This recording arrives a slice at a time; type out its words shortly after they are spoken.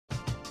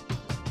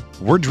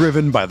We're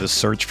driven by the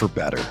search for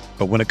better.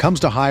 But when it comes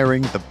to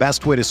hiring, the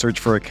best way to search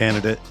for a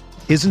candidate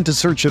isn't to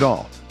search at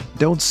all.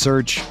 Don't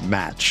search,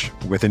 match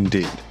with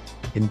Indeed.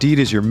 Indeed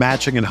is your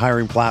matching and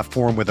hiring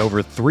platform with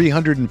over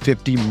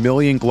 350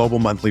 million global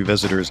monthly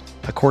visitors,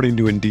 according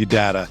to Indeed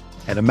data,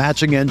 and a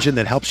matching engine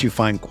that helps you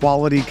find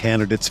quality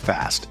candidates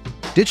fast.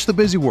 Ditch the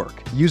busy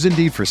work. Use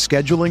Indeed for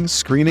scheduling,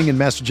 screening, and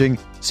messaging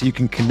so you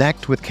can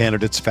connect with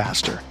candidates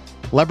faster.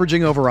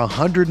 Leveraging over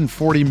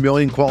 140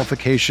 million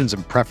qualifications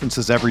and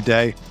preferences every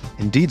day,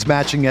 Indeed's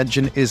matching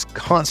engine is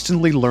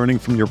constantly learning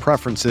from your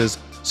preferences,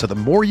 so the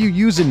more you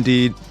use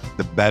Indeed,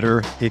 the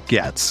better it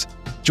gets.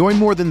 Join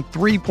more than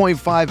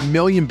 3.5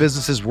 million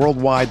businesses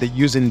worldwide that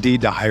use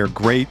Indeed to hire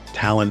great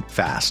talent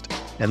fast.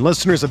 And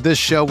listeners of this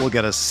show will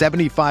get a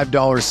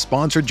 $75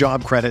 sponsored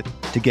job credit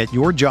to get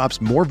your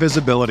jobs more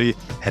visibility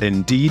at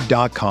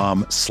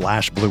Indeed.com/Blue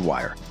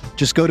Wire.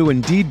 Just go to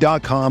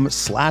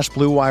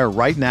Indeed.com/Blue Wire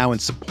right now and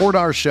support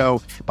our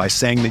show by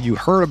saying that you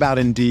heard about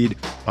Indeed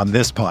on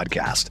this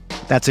podcast.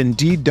 That's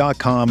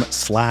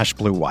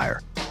Indeed.com/Blue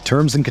Wire.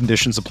 Terms and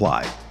conditions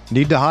apply.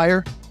 Need to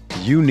hire?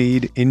 You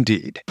need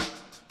Indeed.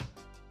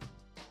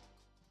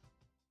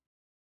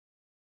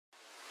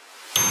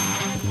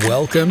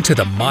 Welcome to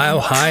the Mile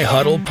High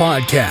Huddle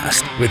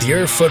podcast with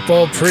your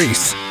football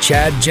priests,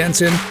 Chad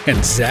Jensen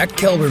and Zach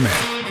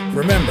Kelberman.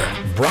 Remember,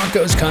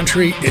 Broncos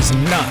country is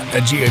not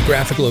a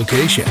geographic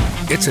location.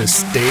 It's a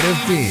state of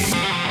being.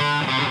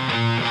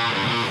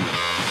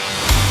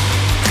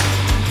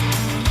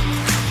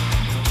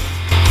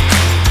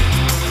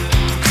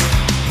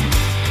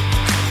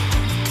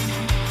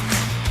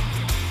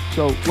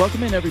 So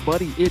welcome in,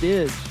 everybody. It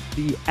is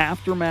the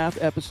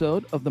aftermath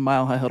episode of the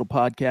Mile High Huddle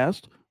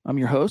podcast. I'm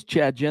your host,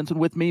 Chad Jensen.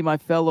 With me, my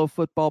fellow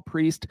football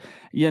priest.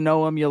 You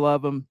know him, you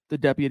love him, the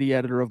deputy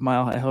editor of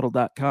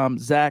milehighhuddle.com,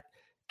 Zach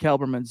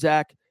Kelberman.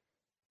 Zach,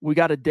 we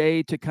got a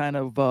day to kind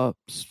of, a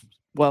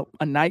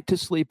night to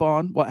sleep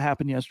on what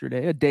happened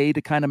yesterday, a day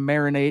to kind of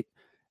marinate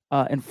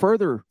and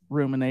further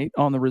ruminate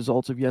on the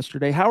results of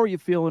yesterday. How are you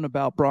feeling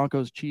about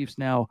Broncos Chiefs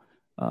now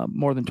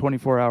more than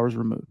 24 hours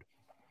removed?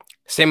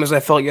 Same as I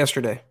felt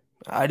yesterday.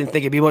 I didn't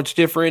think it'd be much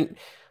different.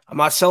 I'm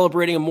not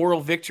celebrating a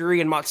moral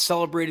victory. I'm not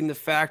celebrating the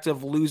fact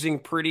of losing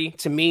pretty.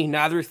 To me,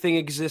 neither thing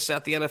exists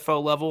at the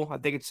NFL level. I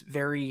think it's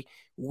very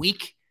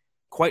weak,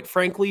 quite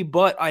frankly,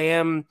 but I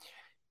am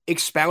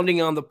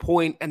expounding on the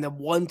point and the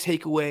one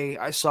takeaway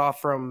I saw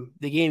from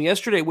the game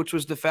yesterday, which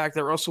was the fact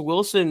that Russell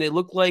Wilson, it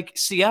looked like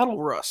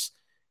Seattle Russ.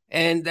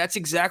 And that's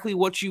exactly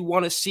what you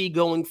want to see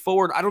going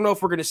forward. I don't know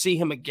if we're going to see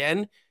him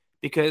again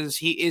because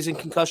he is in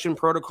concussion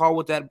protocol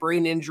with that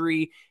brain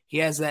injury. He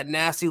has that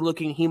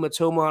nasty-looking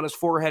hematoma on his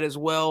forehead as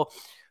well.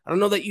 I don't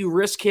know that you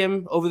risk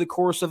him over the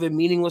course of a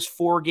meaningless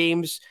 4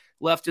 games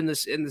left in the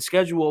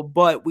schedule,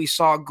 but we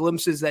saw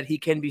glimpses that he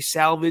can be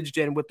salvaged,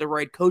 and with the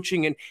right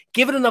coaching and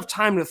given enough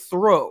time to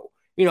throw,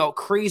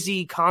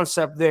 crazy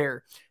concept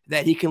there,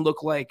 that he can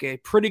look like a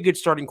pretty good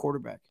starting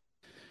quarterback.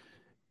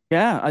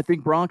 Yeah, I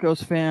think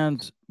Broncos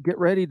fans, get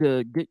ready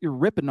to get your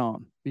ripping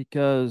on,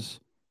 because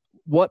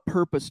what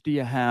purpose do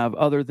you have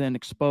other than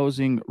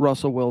exposing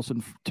Russell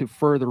Wilson to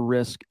further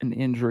risk and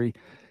injury?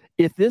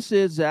 If this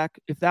is, Zach,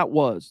 if that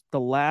was the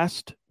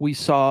last we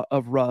saw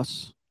of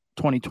Russ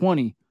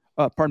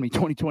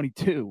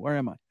 2022, where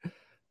am I?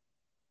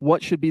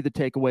 What should be the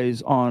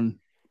takeaways on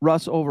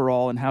Russ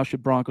overall, and how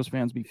should Broncos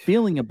fans be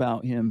feeling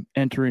about him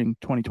entering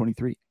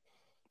 2023?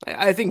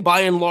 I think by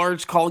and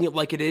large, calling it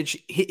like it is,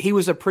 he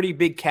was a pretty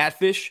big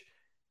catfish.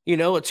 A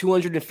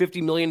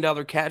 $250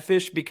 million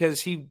catfish,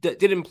 because he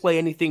didn't play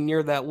anything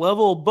near that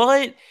level.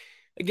 But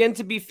again,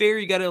 to be fair,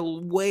 you got to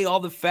weigh all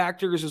the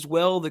factors as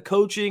well: the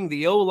coaching,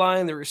 the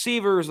O-line, the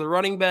receivers, the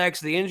running backs,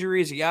 the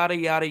injuries, yada,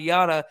 yada,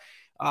 yada.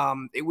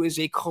 It was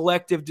a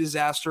collective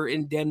disaster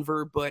in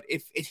Denver. But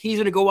if he's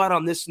going to go out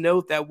on this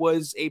note, that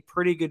was a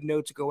pretty good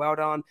note to go out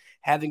on,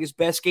 having his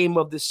best game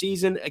of the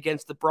season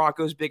against the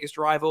Broncos' biggest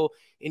rival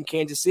in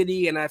Kansas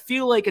City. And I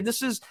feel like, and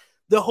this is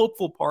the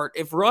hopeful part,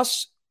 if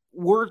Russ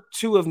were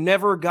to have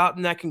never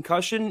gotten that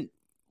concussion,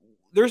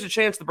 there's a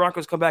chance the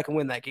Broncos come back and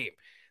win that game.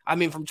 I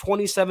mean, from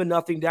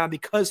 27-0 down,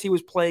 because he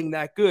was playing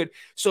that good.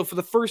 So for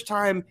the first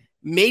time,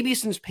 maybe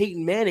since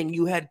Peyton Manning,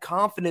 you had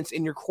confidence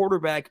in your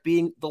quarterback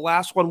being the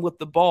last one with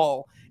the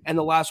ball and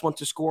the last one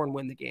to score and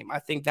win the game. I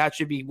think that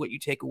should be what you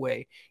take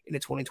away into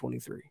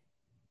 2023.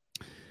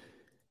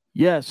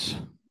 Yes.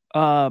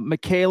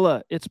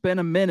 Michaela, it's been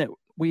a minute.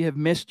 We have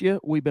missed you.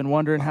 We've been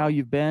wondering how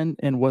you've been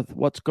and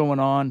what's going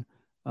on.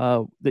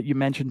 That you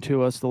mentioned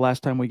to us the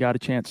last time we got a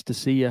chance to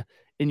see you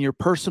in your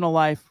personal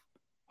life.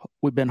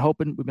 We've been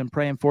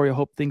praying for you.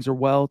 Hope things are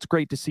well. It's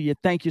great to see you.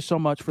 Thank you so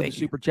much for the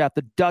super chat.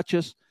 The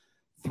Duchess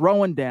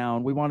throwing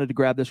down. We wanted to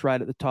grab this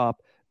right at the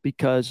top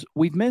because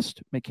we've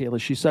missed Michaela.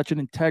 She's such an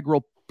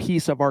integral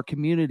piece of our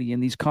community in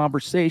these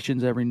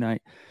conversations every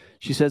night.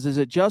 She says, is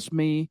it just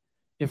me?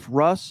 If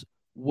Russ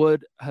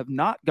would have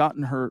not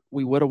gotten hurt,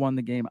 we would have won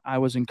the game. I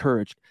was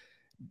encouraged.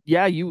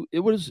 Yeah, it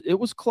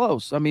was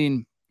close. I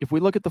mean, if we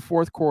look at the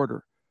fourth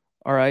quarter,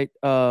 all right,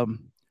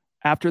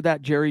 After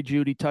that Jerry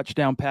Jeudy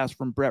touchdown pass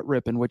from Brett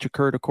Rypien, which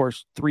occurred, of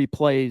course, 3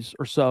 plays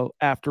or so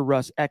after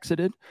Russ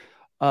exited,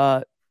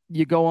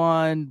 you go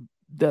on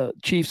the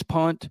Chiefs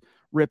punt.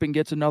 Rypien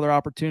gets another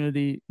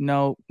opportunity.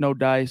 No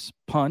dice.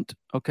 Punt.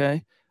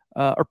 Okay.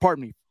 Or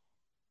pardon me.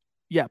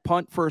 Yeah,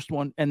 punt first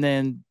one, and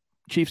then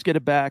Chiefs get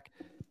it back,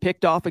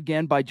 picked off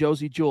again by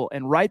Josey Jewell.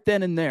 And right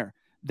then and there,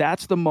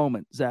 that's the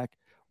moment, Zach,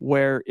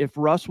 where if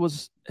Russ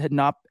had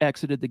not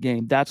exited the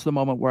game, that's the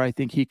moment where I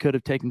think he could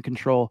have taken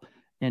control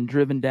and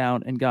driven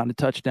down and gotten a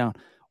touchdown.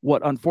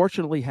 What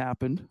unfortunately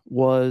happened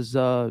was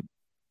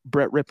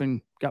Brett Rypien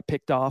got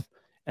picked off,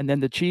 and then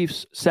the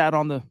Chiefs sat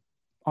on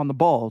the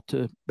ball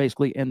to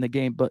basically end the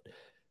game. But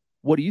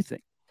what do you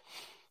think?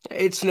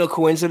 It's no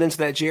coincidence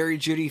that Jerry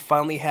Jeudy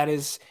finally had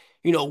his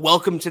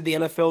welcome to the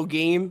NFL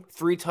game,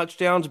 3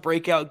 touchdowns,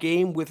 breakout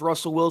game with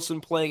Russell Wilson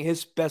playing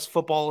his best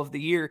football of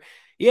the year.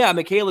 Yeah,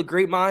 Michaela,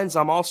 great minds.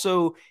 I'm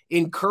also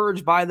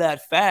encouraged by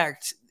that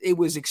fact. It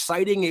was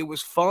exciting. It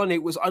was fun.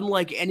 It was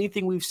unlike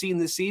anything we've seen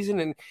this season,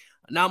 and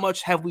not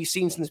much have we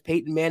seen since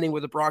Peyton Manning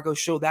where the Broncos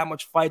showed that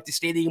much fight. The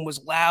stadium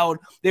was loud.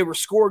 They were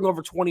scoring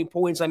over 20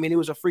 points. I mean, it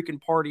was a freaking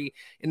party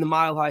in the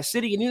Mile High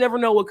City, and you never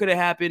know what could have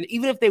happened.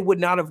 Even if they would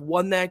not have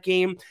won that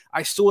game,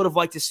 I still would have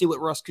liked to see what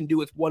Russ can do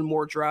with one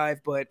more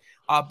drive, but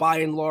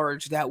by and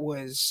large, that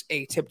was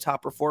a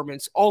tip-top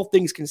performance, all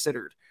things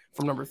considered,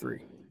 from number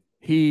 3.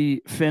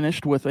 He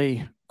finished with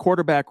a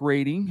quarterback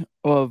rating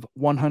of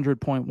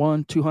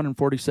 100.1,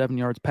 247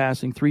 yards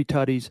passing, 3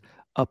 tutties,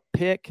 a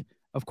pick.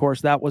 Of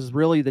course, that was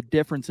really the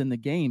difference in the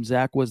game,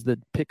 Zach, was the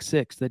pick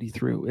 6 that he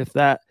threw. If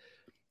that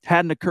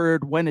hadn't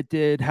occurred, when it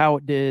did, how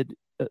it did,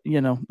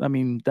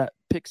 that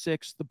pick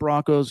 6, the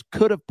Broncos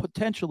could have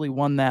potentially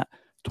won that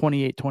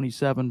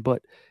 28-27.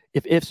 But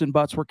if ifs and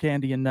buts were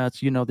candy and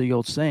nuts, the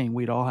old saying,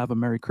 we'd all have a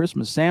Merry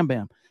Christmas. Sam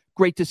Bam,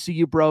 great to see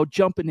you, bro.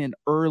 Jumping in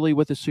early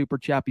with a super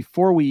chat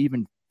before we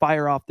even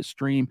fire off the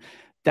stream.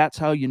 That's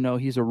how you know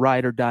he's a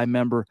ride or die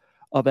member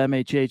of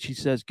MHH. He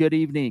says, good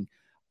evening.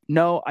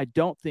 No, I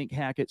don't think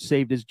Hackett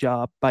saved his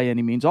job by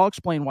any means. I'll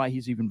explain why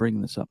he's even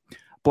bringing this up.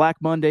 Black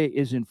Monday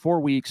is in 4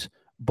 weeks,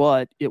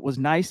 but it was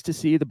nice to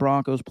see the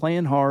Broncos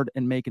playing hard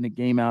and making a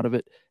game out of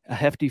it. A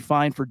hefty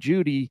fine for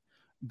Jeudy.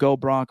 Go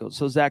Broncos.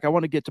 So, Zach, I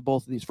want to get to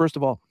both of these. First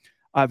of all,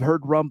 I've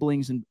heard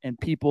rumblings and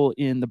people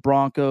in the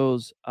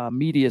Broncos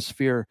media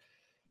sphere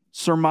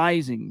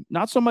surmising,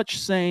 not so much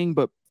saying,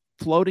 but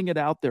floating it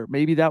out there.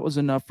 Maybe that was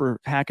enough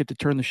for Hackett to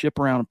turn the ship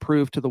around and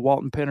prove to the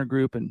Walton Penner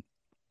Group and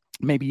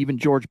maybe even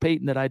George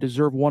Paton that I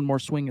deserve one more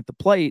swing at the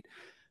plate.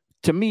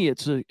 To me,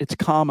 it's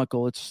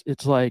comical.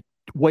 It's like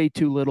way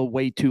too little,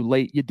 way too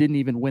late. You didn't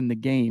even win the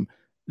game.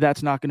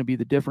 That's not going to be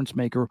the difference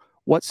maker.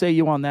 What say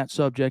you on that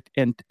subject?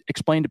 And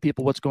explain to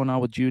people what's going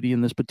on with Jeudy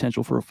and this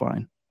potential for a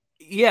fine.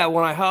 Yeah,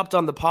 when I hopped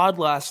on the pod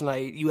last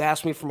night, you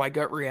asked me for my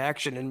gut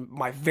reaction, and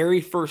my very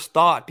first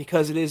thought,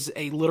 because it is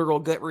a literal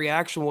gut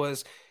reaction,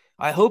 was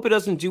I hope it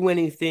doesn't do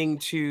anything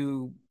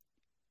to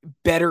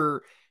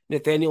better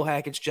Nathaniel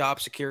Hackett's job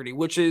security,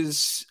 which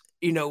is,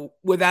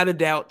 without a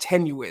doubt,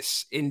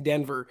 tenuous in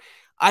Denver.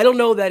 I don't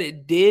know that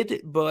it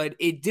did, but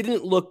it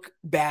didn't look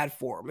bad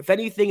for him. If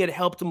anything, it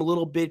helped him a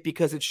little bit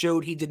because it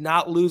showed he did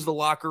not lose the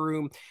locker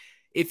room.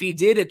 If he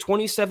did at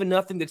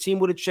 27-0, the team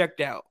would have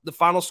checked out. The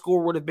final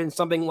score would have been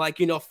something like,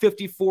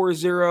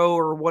 54-0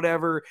 or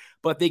whatever,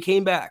 but they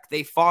came back.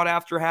 They fought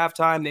after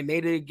halftime. They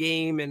made it a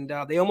game, and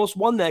they almost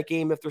won that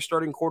game if their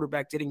starting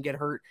quarterback didn't get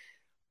hurt.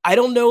 I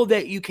don't know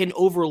that you can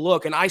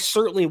overlook, and I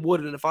certainly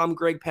wouldn't if I'm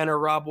Greg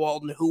Penner, Rob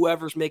Walton,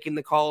 whoever's making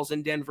the calls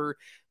in Denver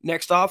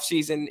next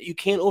offseason. You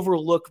can't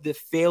overlook the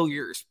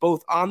failures,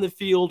 both on the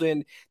field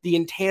and the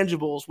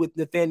intangibles with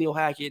Nathaniel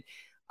Hackett.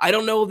 I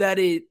don't know that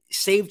it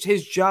saved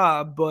his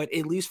job, but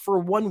at least for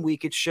 1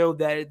 week, it showed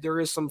that there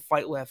is some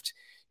fight left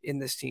in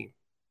this team.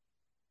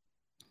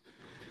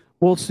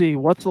 We'll see.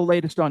 What's the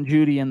latest on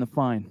Jeudy and the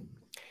fine?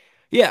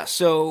 Yeah,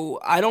 so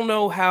I don't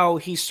know how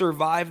he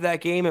survived that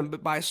game,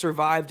 and by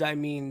survived, I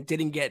mean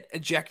didn't get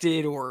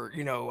ejected or,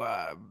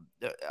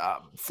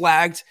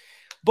 flagged,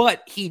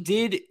 but he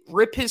did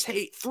rip his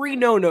hate. 3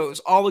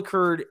 no-nos all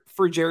occurred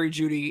for Jerry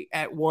Jeudy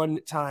at one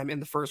time in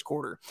the first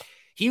quarter.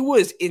 He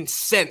was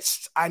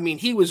incensed. I mean,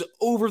 he was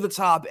over the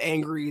top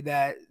angry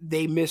that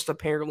they missed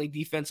apparently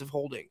defensive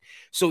holding.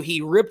 So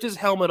he ripped his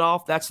helmet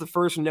off. That's the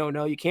first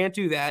no. You can't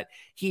do that.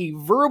 He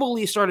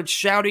verbally started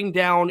shouting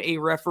down a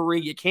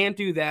referee. You can't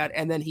do that.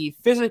 And then he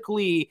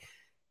physically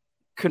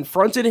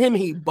confronted him.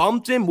 He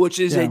bumped him, which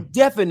is a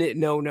definite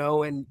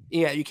no. And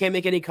yeah, you can't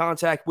make any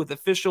contact with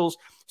officials.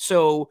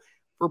 So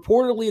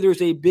reportedly,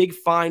 there's a big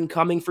fine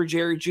coming for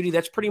Jerry Jeudy.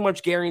 That's pretty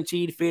much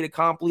guaranteed, fait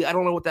accompli. I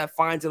don't know what that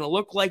fine's going to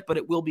look like, but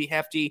it will be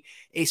hefty.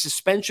 A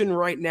suspension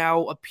right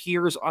now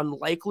appears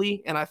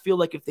unlikely, and I feel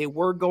like if they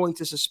were going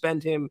to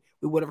suspend him,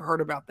 we would have heard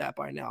about that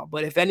by now.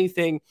 But if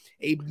anything,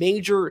 a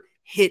major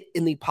hit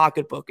in the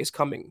pocketbook is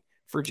coming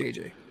for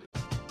JJ.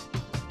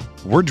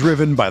 We're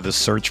driven by the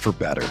search for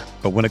better.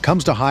 But when it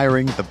comes to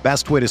hiring, the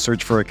best way to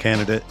search for a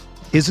candidate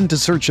isn't to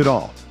search at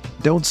all.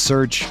 Don't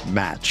search,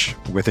 match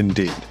with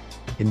Indeed.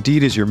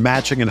 Indeed is your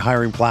matching and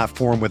hiring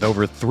platform with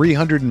over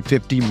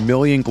 350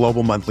 million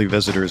global monthly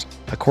visitors,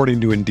 according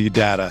to Indeed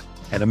data,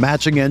 and a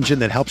matching engine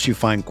that helps you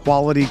find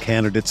quality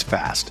candidates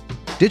fast.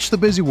 Ditch the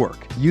busy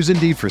work. Use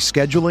Indeed for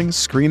scheduling,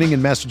 screening,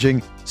 and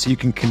messaging so you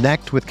can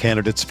connect with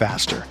candidates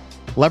faster.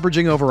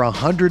 Leveraging over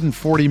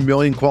 140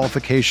 million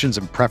qualifications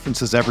and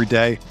preferences every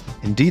day,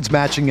 Indeed's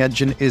matching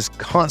engine is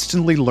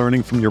constantly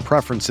learning from your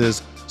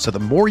preferences, so the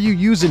more you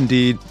use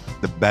Indeed,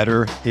 the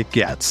better it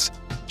gets.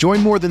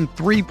 Join more than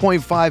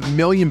 3.5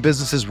 million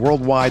businesses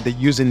worldwide that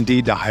use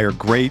Indeed to hire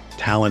great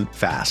talent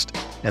fast.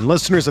 And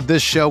listeners of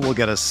this show will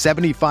get a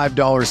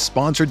 $75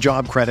 sponsored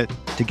job credit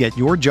to get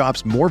your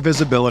jobs more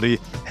visibility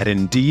at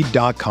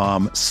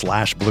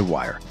Indeed.com/Blue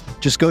Wire.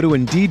 Just go to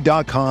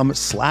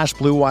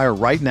Indeed.com/Blue Wire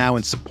right now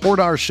and support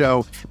our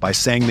show by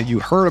saying that you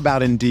heard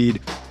about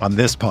Indeed on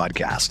this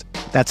podcast.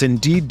 That's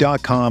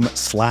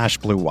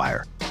Indeed.com/Blue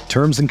Wire.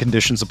 Terms and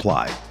conditions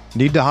apply.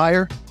 Need to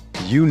hire?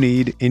 You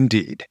need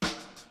Indeed.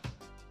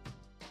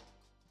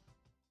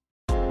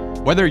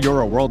 Whether you're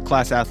a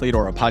world-class athlete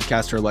or a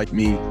podcaster like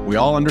me, we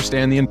all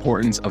understand the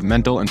importance of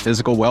mental and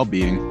physical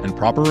well-being and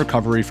proper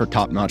recovery for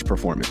top-notch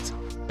performance.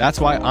 That's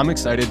why I'm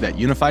excited that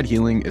Unified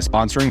Healing is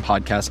sponsoring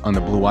podcasts on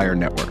the Blue Wire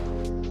Network.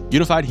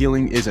 Unified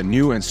Healing is a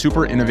new and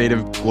super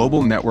innovative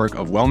global network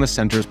of wellness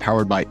centers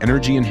powered by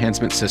Energy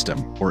Enhancement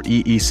System, or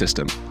EE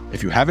System.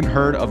 If you haven't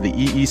heard of the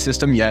EE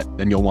System yet,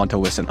 then you'll want to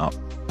listen up.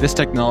 This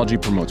technology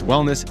promotes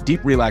wellness,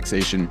 deep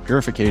relaxation,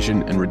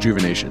 purification, and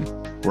rejuvenation.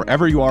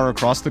 Wherever you are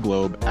across the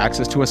globe,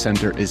 access to a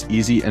center is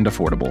easy and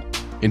affordable.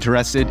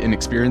 Interested in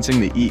experiencing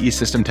the EE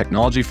System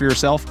technology for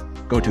yourself?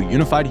 Go to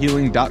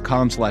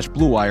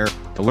unifiedhealing.com/Blue Wire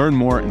to learn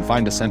more and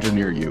find a center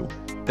near you.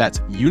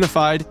 That's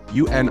unified,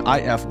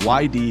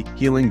 UNIFYD,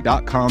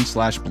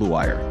 healing.com/Blue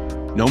Wire.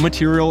 No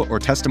material or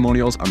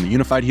testimonials on the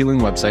Unified Healing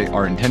website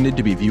are intended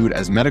to be viewed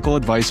as medical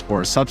advice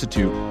or a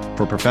substitute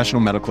for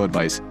professional medical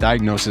advice,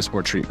 diagnosis,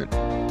 or treatment.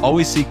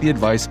 Always seek the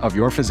advice of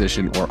your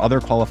physician or other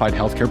qualified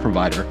healthcare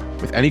provider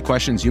with any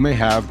questions you may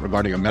have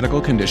regarding a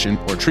medical condition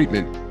or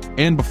treatment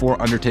and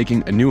before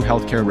undertaking a new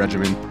healthcare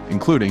regimen,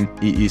 including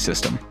EE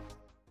System.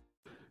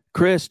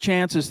 Chris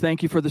Chances,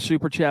 thank you for the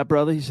super chat,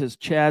 brother. He says,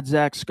 Chad,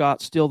 Zach,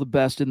 Scott, still the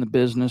best in the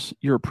business.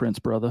 You're a prince,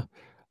 brother.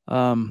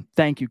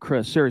 Thank you,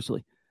 Chris.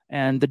 Seriously.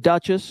 And the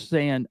Duchess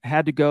saying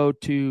had to go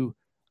to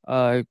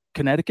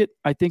Connecticut,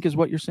 I think is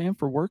what you're saying,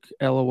 for work.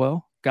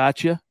 LOL.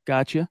 Gotcha.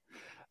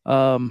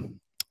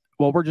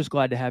 Well, we're just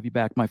glad to have you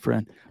back, my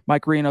friend.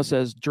 Mike Reno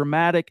says,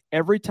 dramatic.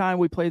 Every time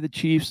we play the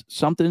Chiefs,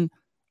 something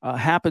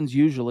happens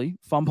usually.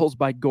 Fumbles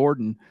by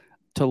Gordon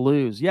to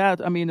lose. Yeah,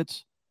 I mean,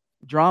 it's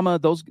drama.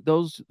 Those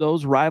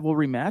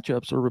rivalry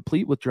matchups are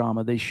replete with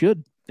drama. They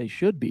should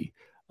be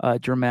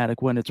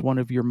dramatic when it's one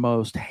of your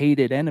most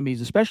hated enemies,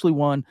 especially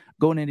one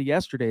going into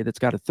yesterday that's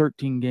got a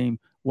 13-game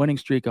winning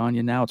streak on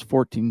you. Now it's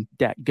 14.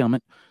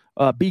 Dadgummit.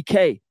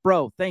 BK,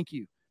 bro, thank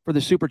you for the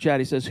super chat.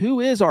 He says,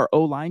 who is our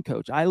O-line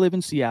coach? I live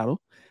in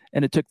Seattle,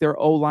 and it took their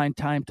O-line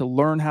time to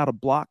learn how to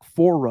block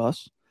for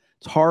Russ.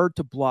 It's hard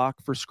to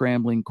block for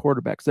scrambling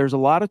quarterbacks. There's a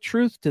lot of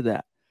truth to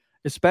that,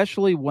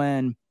 especially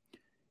when,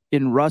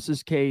 in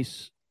Russ's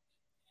case,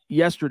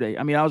 yesterday,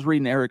 I mean, I was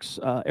reading Eric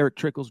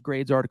Trickle's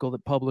grades article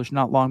that published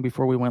not long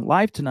before we went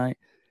live tonight,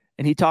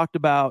 and he talked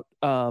about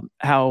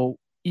how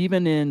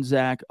even in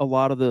Zach, a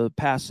lot of the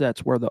pass sets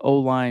where the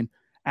O-line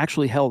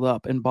actually held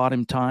up and bought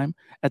him time,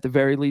 at the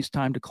very least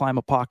time to climb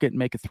a pocket and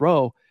make a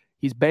throw,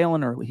 he's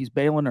bailing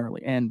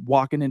early and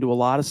walking into a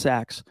lot of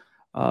sacks,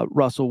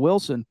 Russell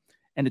Wilson.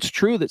 And it's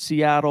true that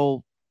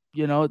Seattle,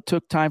 it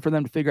took time for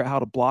them to figure out how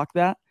to block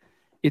that.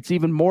 It's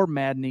even more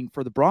maddening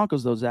for the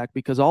Broncos, though, Zach,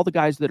 because all the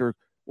guys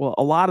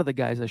a lot of the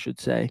guys, I should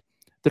say,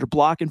 that are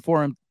blocking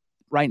for him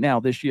right now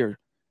this year,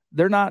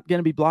 they're not going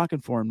to be blocking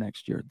for him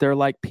next year. They're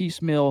like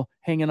piecemeal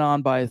hanging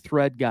on by a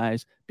thread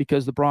guys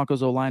because the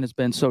Broncos O-line has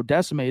been so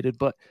decimated.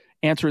 But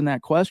answering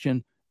that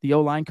question, the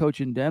O-line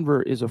coach in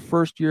Denver is a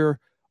first-year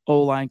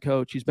O-line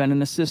coach. He's been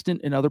an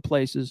assistant in other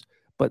places,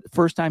 but the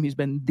first time he's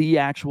been the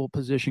actual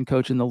position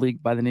coach in the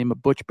league by the name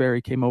of Butch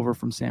Barry, came over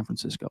from San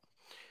Francisco.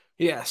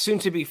 Yeah, soon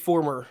to be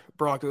former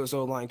Broncos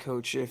O-line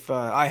coach. If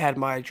I had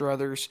my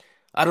druthers,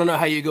 I don't know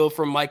how you go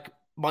from Mike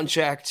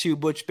Munchak to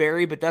Butch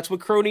Barry, but that's what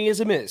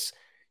cronyism is.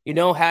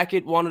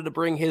 Hackett wanted to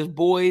bring his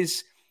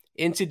boys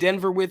into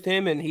Denver with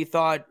him, and he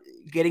thought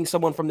getting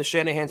someone from the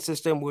Shanahan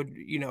system would,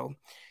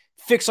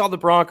 fix all the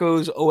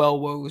Broncos'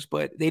 OL woes,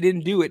 but they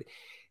didn't do it.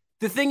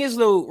 The thing is,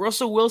 though,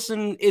 Russell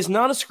Wilson is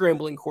not a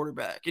scrambling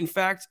quarterback. In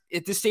fact,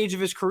 at this stage of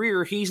his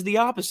career, he's the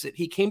opposite.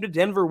 He came to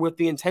Denver with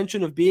the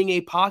intention of being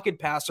a pocket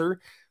passer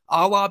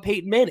a la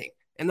Peyton Manning,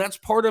 and that's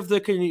part of the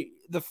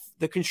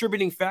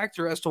contributing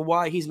factor as to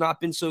why he's not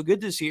been so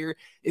good this year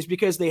is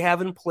because they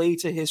haven't played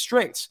to his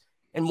strengths.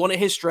 And one of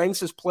his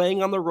strengths is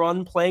playing on the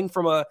run, playing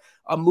from a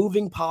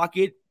moving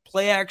pocket,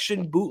 play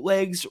action,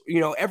 bootlegs,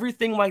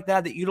 everything like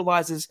that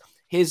utilizes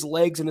his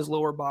legs and his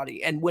lower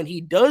body. And when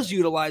he does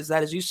utilize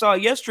that, as you saw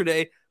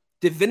yesterday,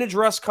 the vintage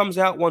Russ comes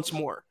out once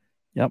more.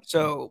 Yep.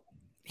 So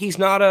he's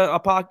not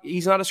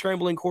a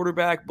scrambling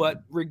quarterback,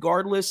 but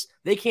regardless,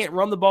 they can't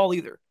run the ball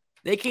either.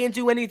 They can't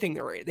do anything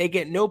right. They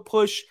get no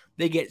push.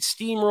 They get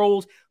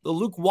steamrolled. The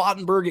Luke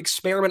Wattenberg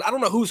experiment. I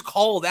don't know whose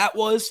call that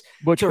was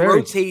to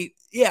rotate.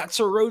 Yeah,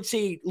 to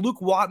rotate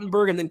Luke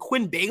Wattenberg and then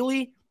Quinn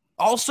Bailey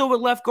also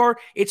at left guard.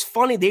 It's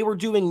funny. They were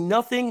doing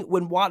nothing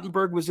when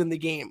Wattenberg was in the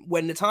game.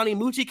 When Netane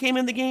Muti came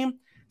in the game,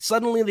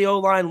 suddenly the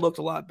O-line looked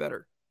a lot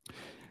better.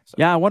 So.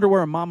 Yeah, I wonder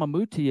where Mama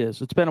Muti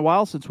is. It's been a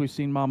while since we've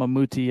seen Mama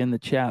Muti in the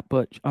chat,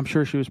 but I'm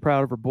sure she was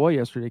proud of her boy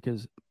yesterday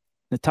because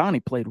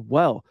Netane played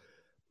well.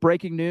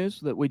 Breaking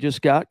news that we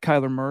just got,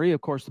 Kyler Murray,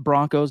 of course, the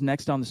Broncos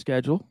next on the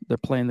schedule. They're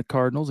playing the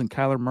Cardinals, and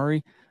Kyler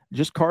Murray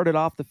just carted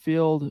off the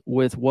field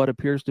with what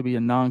appears to be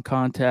a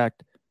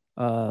non-contact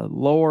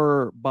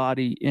lower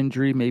body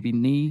injury, maybe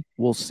knee.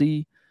 We'll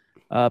see.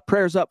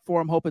 Prayers up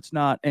for him. Hope it's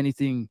not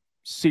anything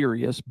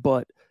serious.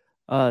 But,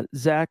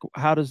 Zach,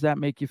 how does that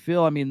make you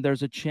feel? I mean,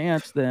 there's a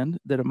chance then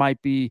that it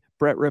might be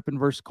Brett Rippon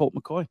versus Colt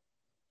McCoy.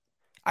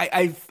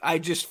 I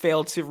just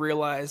failed to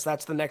realize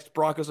that's the next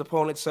Broncos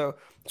opponent, so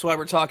that's why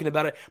we're talking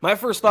about it. My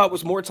first thought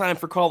was more time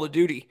for Call of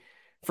Duty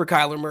for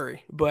Kyler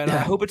Murray, but I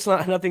hope it's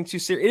not nothing too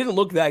serious. It didn't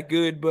look that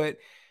good, but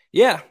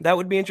yeah, that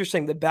would be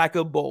interesting. The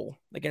backup bowl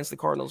against the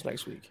Cardinals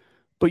next week.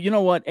 But you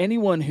know what?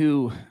 Anyone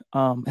who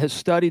has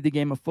studied the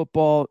game of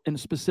football, and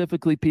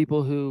specifically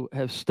people who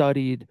have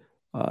studied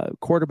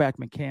quarterback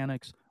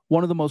mechanics,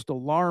 one of the most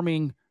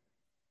alarming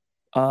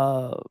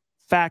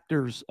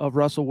factors of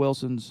Russell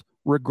Wilson's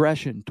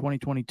regression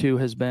 2022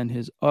 has been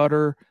his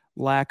utter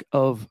lack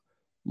of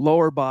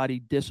lower body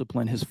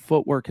discipline. His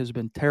footwork has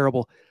been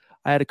terrible.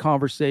 I had a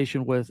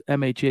conversation with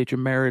MHH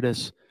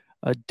Emeritus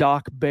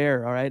Doc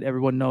Bear. All right,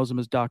 everyone knows him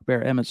as Doc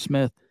Bear, Emmitt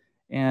Smith,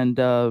 and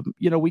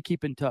we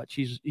keep in touch.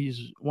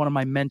 He's one of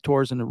my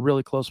mentors and a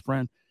really close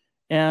friend,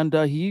 and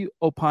he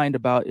opined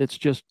about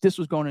this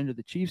was going into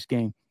the Chiefs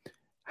game,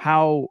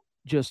 how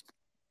just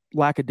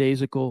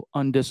lackadaisical,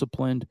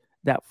 undisciplined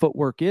that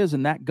footwork is,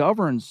 and that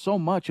governs so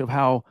much of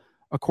how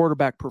a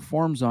quarterback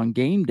performs on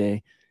game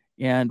day.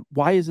 And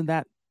why isn't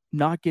that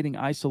not getting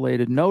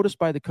isolated, noticed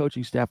by the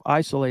coaching staff,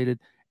 isolated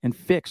and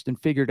fixed and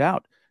figured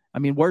out? I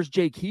mean, where's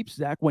Jake Heaps,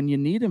 Zach, when you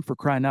need him, for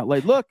crying out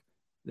loud? Look,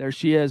 there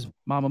she is,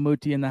 Mama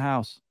Muti in the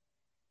house.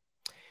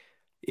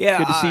 Yeah.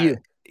 Good to see you.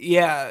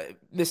 Yeah,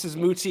 Mrs.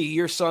 Muti,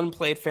 your son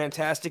played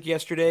fantastic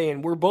yesterday,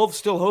 and we're both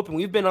still hoping.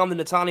 We've been on the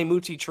Netane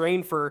Muti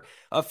train for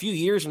a few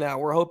years now.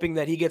 We're hoping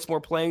that he gets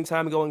more playing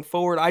time going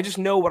forward. I just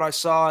know what I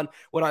saw, and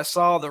when I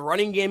saw the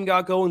running game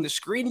got going, the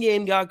screen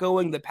game got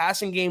going, the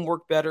passing game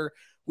worked better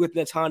with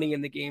Netane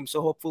in the game.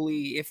 So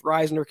hopefully if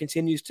Reisner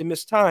continues to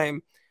miss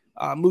time,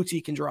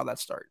 Muti can draw that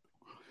start.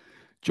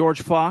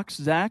 George Fox,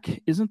 Zach,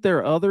 isn't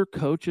there other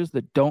coaches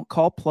that don't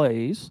call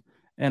plays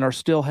and are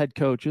still head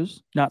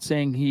coaches? Not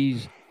saying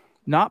he's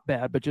not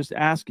bad, but just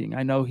asking.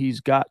 I know he's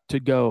got to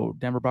go.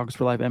 Denver Broncos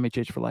for life,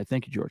 MHH for life.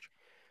 Thank you, George.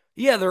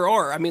 Yeah, there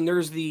are. I mean,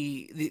 there's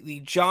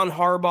the John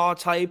Harbaugh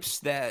types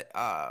that,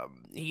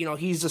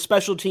 he's a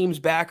special teams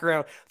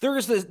background.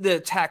 There's the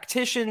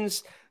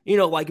tacticians,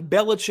 like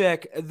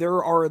Belichick.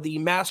 There are the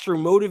master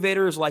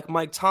motivators like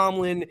Mike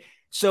Tomlin.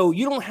 So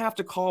you don't have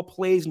to call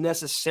plays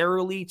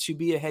necessarily to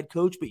be a head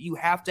coach, but you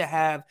have to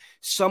have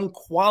some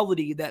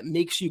quality that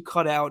makes you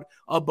cut out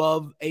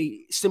above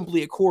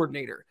simply a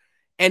coordinator.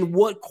 And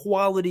what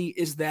quality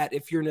is that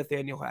if you're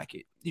Nathaniel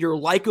Hackett? You're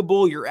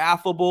likable, you're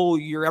affable,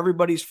 you're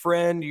everybody's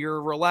friend,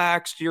 you're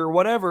relaxed, you're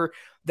whatever.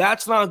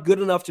 That's not good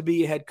enough to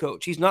be a head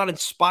coach. He's not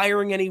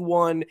inspiring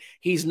anyone.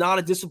 He's not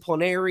a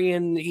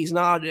disciplinarian. He's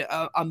not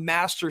a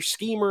master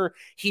schemer.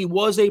 He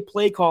was a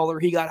play caller.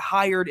 He got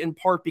hired in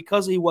part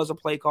because he was a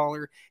play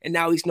caller, and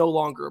now he's no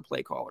longer a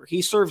play caller.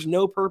 He serves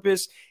no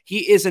purpose.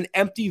 He is an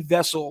empty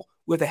vessel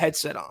with a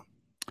headset on.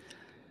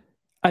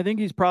 I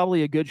think he's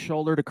probably a good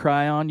shoulder to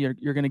cry on.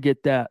 You're going to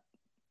get that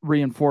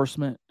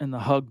reinforcement and the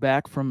hug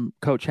back from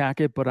Coach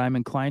Hackett, but I'm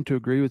inclined to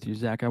agree with you,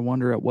 Zach. I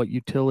wonder at what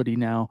utility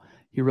now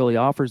he really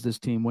offers this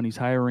team when he's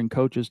hiring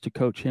coaches to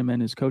coach him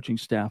and his coaching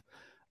staff.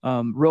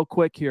 Real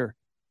quick here,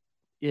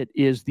 it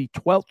is the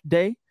 12th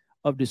day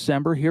of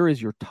December. Here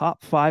is your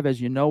top 5. As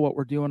you know what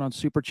we're doing on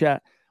Super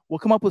Chat. We'll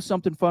come up with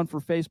something fun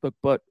for Facebook,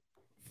 but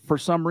for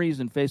some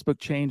reason, Facebook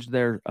changed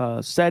their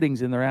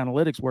settings in their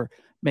analytics where it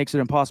makes it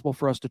impossible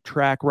for us to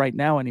track right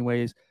now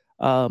anyways,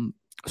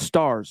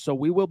 stars. So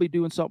we will be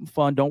doing something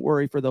fun. Don't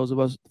worry for those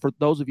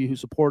of you who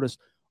support us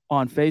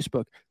on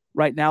Facebook.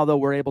 Right now, though,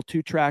 we're able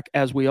to track,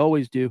 as we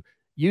always do,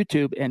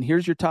 YouTube. And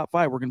here's your top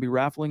 5. We're going to be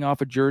raffling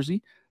off a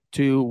jersey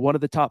to one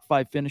of the top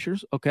 5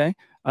 finishers, okay?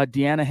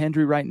 Deanna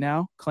Hendry right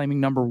now claiming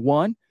number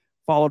 1,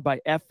 followed by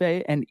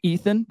F.A. and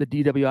Ethan, the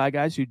DWI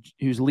guys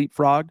who's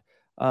leapfrogged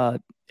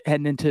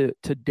heading into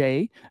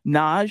today.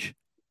 Naj,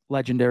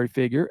 legendary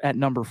figure, at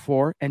number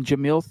 4, and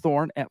Jamil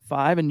Thorne at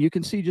 5. And you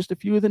can see just a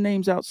few of the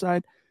names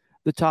outside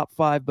the top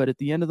 5, but at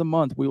the end of the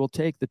month, we will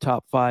take the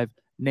top 5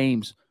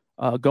 names,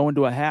 go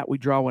into a hat. We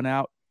draw one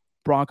out,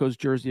 Broncos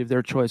jersey of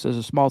their choice, as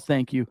a small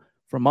thank you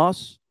from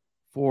us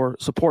for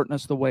supporting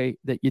us the way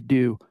that you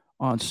do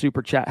on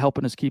Super Chat,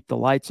 helping us keep the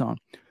lights on.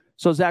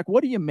 So, Zach,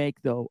 what do you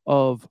make, though,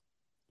 of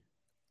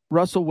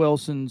Russell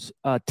Wilson's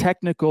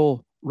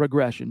technical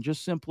regression,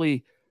 just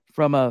simply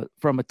from a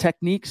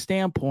technique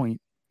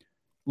standpoint,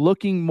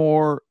 looking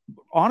worse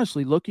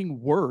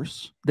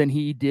than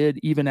he did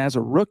even as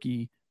a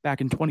rookie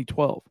back in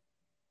 2012.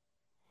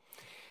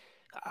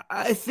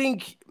 I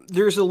think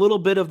there's a little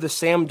bit of the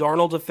Sam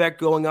Darnold effect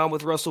going on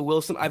with Russell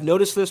Wilson. I've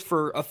noticed this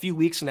for a few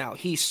weeks now.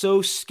 He's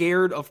so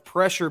scared of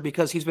pressure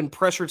because he's been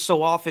pressured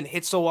so often,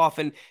 hit so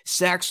often,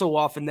 sacked so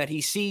often that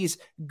he sees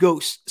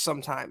ghosts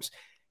sometimes.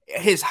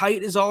 His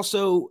height is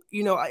also,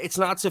 it's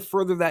not to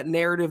further that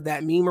narrative,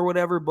 that meme or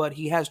whatever, but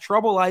he has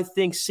trouble, I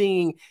think,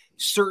 seeing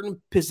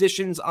certain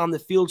positions on the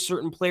field,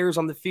 certain players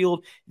on the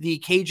field. The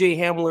KJ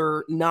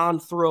Hamler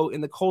non-throw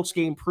in the Colts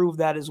game proved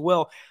that as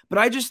well. But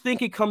I just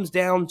think it comes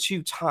down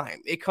to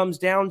time. It comes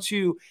down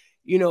to,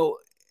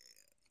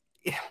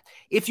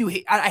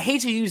 I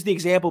hate to use the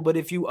example, but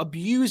if you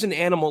abuse an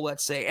animal,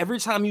 let's say, every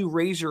time you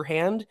raise your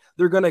hand,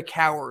 they're going to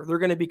cower. They're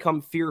going to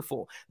become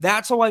fearful.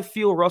 That's how I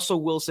feel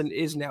Russell Wilson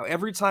is now.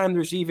 Every time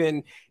there's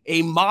even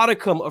a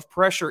modicum of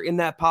pressure in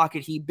that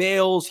pocket, he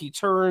bails, he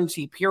turns,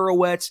 he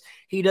pirouettes,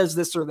 he does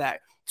this or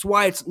that. That's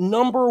why it's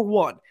number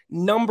one.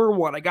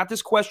 I got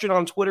this question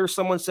on Twitter.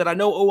 Someone said, I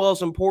know OL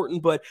is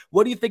important, but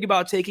what do you think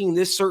about taking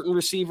this certain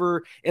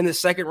receiver in the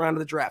second round of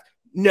the draft?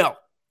 No.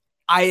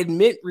 I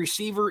admit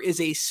receiver is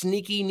a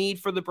sneaky need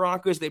for the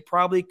Broncos. They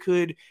probably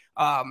could,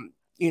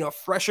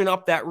 freshen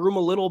up that room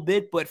a little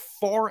bit, but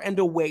far and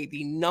away,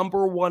 the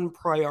number one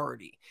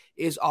priority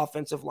is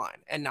offensive line,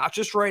 and not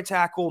just right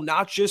tackle,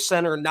 not just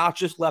center, not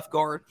just left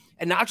guard,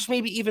 and not just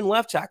maybe even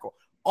left tackle.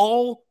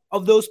 All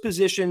of those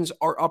positions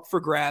are up for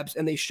grabs,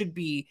 and they should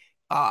be,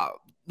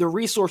 the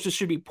resources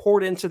should be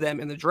poured into them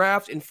in the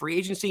draft, in free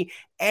agency.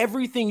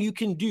 Everything you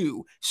can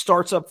do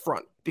starts up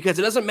front. Because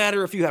it doesn't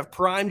matter if you have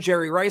prime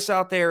Jerry Rice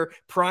out there,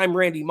 prime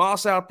Randy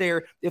Moss out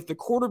there. If the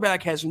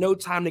quarterback has no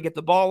time to get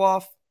the ball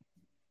off,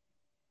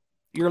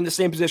 you're in the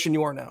same position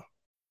you are now.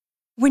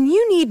 When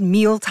you need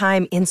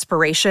mealtime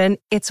inspiration,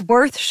 it's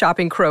worth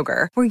shopping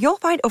Kroger, where you'll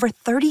find over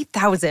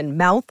 30,000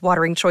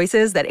 mouth-watering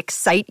choices that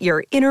excite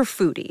your inner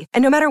foodie.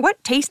 And no matter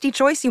what tasty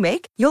choice you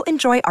make, you'll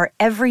enjoy our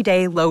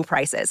everyday low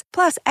prices,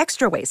 plus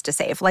extra ways to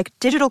save, like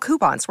digital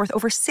coupons worth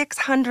over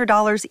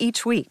 $600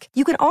 each week.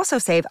 You can also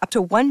save up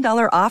to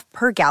 $1 off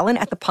per gallon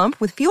at the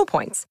pump with fuel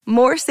points.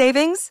 More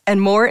savings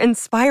and more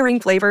inspiring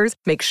flavors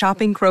make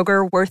shopping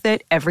Kroger worth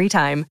it every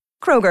time.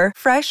 Kroger,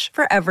 fresh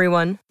for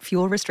everyone.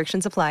 Fuel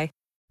restrictions apply.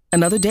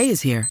 Another day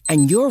is here,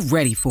 and you're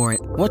ready for it.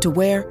 What to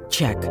wear?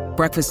 Check.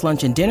 Breakfast,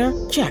 lunch, and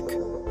dinner? Check.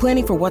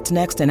 Planning for what's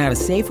next and how to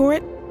save for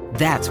it?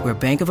 That's where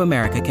Bank of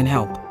America can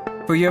help.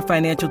 For your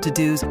financial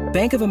to-dos,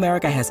 Bank of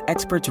America has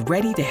experts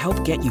ready to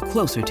help get you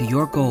closer to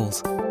your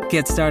goals.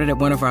 Get started at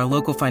one of our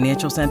local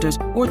financial centers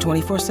or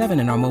 24/7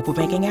 in our mobile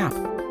banking app.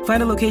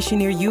 Find a location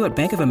near you at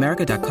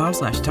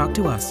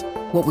bankofamerica.com/talktous.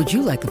 What would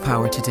you like the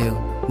power to do?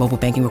 Mobile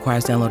banking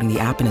requires downloading the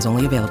app and is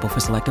only available for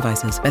select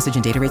devices. Message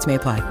and data rates may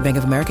apply. Bank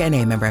of America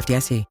NA, member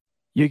FDIC.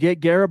 You get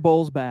Garrett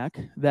Bowles back.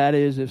 That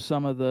is if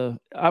some of the,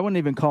 I wouldn't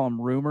even call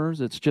them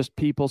rumors. It's just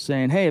people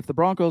saying, hey, if the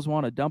Broncos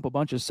want to dump a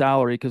bunch of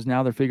salary because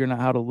now they're figuring out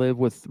how to live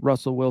with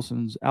Russell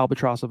Wilson's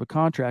albatross of a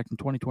contract in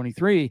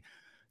 2023,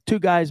 two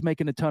guys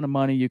making a ton of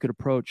money you could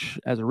approach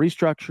as a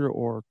restructure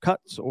or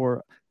cuts,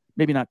 or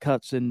maybe not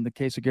cuts in the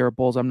case of Garrett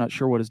Bowles. I'm not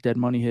sure what his dead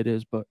money hit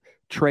is, but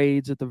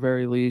trades at the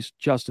very least.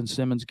 Justin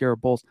Simmons,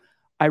 Garrett Bowles.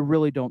 I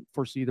really don't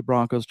foresee the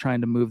Broncos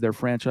trying to move their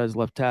franchise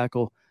left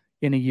tackle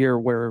in a year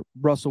where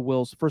Russell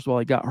Wilson, first of all,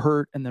 he got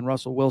hurt, and then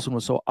Russell Wilson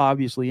was so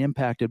obviously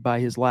impacted by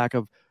his lack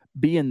of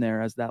being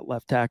there as that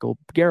left tackle.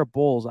 Garrett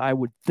Bowles, I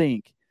would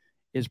think,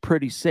 is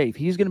pretty safe.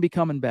 He's going to be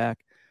coming back.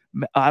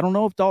 I don't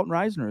know if Dalton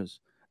Risner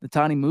is.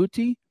 Netani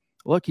Muti,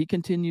 look, he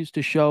continues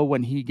to show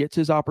when he gets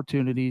his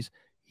opportunities,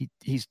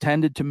 he's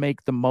tended to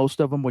make the most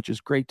of them, which is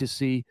great to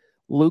see.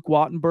 Luke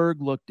Wattenberg,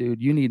 look,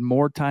 dude, you need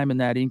more time in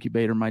that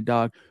incubator, my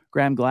dog.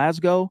 Graham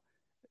Glasgow,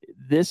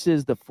 this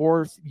is the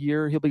fourth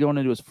year. He'll be going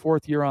into his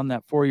fourth year on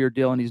that 4-year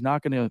deal, and he's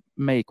not going to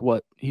make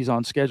what he's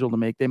on schedule to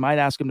make. They might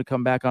ask him to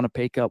come back on a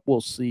pay cut.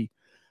 We'll see.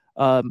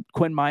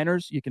 Quinn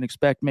Miners, you can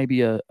expect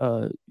maybe a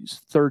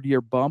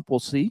third-year bump. We'll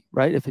see,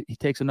 right, if he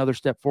takes another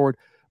step forward.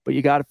 But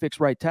you got to fix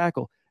right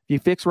tackle. If you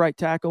fix right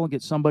tackle and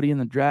get somebody in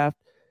the draft,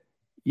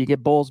 you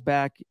get Bowles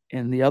back,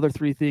 and the other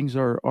three things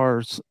are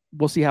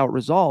we'll see how it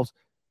resolves.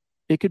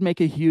 It could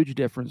make a huge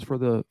difference for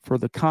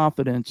the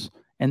confidence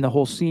and the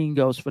whole seeing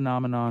ghost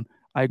phenomenon.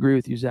 I agree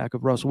with you, Zach,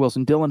 of Russell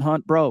Wilson. Dylan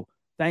Hunt, bro,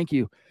 thank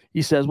you.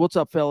 He says, what's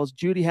up, fellas?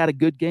 Judy had a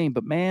good game,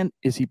 but man,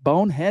 is he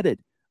boneheaded.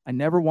 I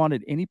never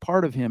wanted any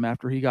part of him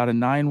after he got a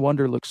 9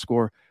 Wonderlic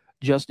score.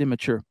 Just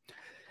immature.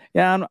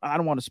 Yeah, I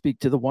don't want to speak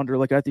to the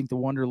Wonderlic. I think the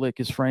Wonderlic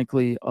is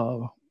frankly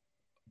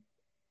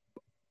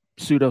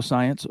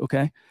pseudoscience,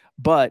 okay?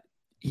 But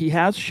he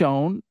has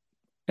shown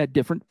at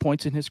different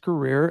points in his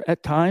career,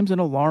 at times, an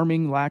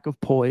alarming lack of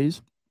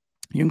poise.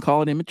 You can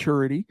call it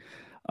immaturity.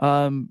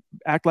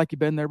 Act like you've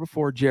been there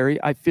before, Jerry.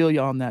 I feel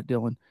you on that,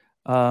 Dylan.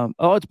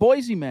 It's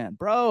Boise Man,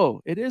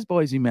 bro. It is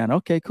Boise Man.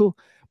 Okay, cool.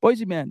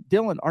 Boise Man.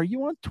 Dylan, are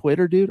you on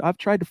Twitter, dude? I've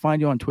tried to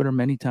find you on Twitter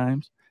many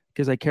times.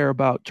 because I care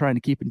about trying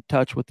to keep in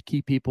touch with the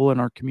key people in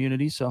our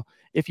community. So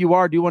if you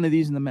are, do one of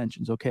these in the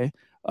mentions, okay?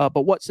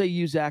 But what say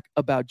you, Zach,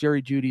 about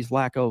Jerry Jeudy's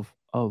lack of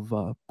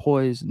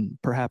poise and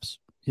perhaps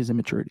his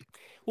immaturity?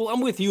 Well,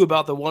 I'm with you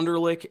about the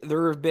Wonderlic.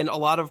 There have been a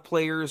lot of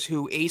players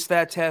who aced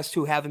that test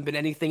who haven't been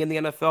anything in the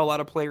NFL. A lot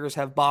of players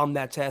have bombed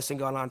that test and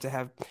gone on to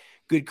have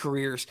good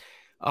careers.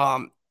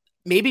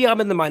 Maybe I'm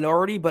in the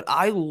minority, but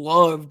I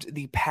loved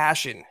the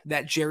passion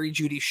that Jerry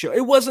Jeudy showed.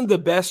 It wasn't the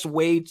best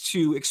way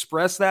to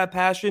express that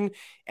passion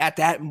at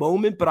that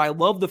moment, but I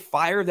love the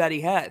fire that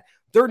he had.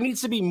 There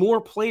needs to be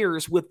more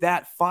players with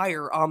that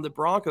fire on the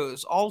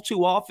Broncos. All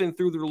too often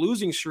through their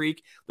losing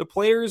streak, the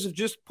players have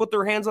just put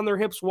their hands on their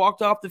hips,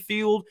 walked off the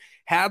field,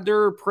 had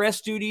their press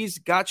duties,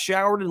 got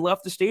showered, and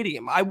left the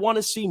stadium. I want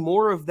to see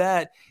more of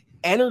that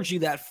energy,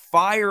 that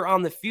fire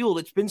on the field.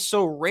 It's been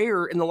so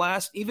rare in the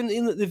last, even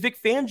in the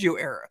Vic Fangio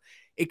era.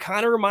 It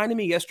kind of reminded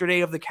me yesterday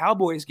of the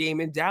Cowboys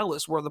game in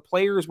Dallas, where the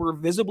players were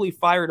visibly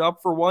fired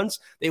up for once.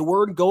 They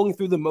weren't going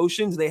through the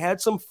motions. They had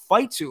some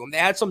fight to them. They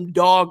had some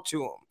dog to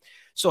them.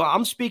 So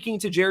I'm speaking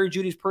to Jerry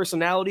Jeudy's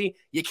personality.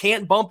 You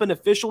can't bump an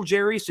official,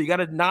 Jerry, so you got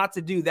to not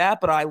to do that.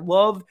 But I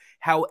love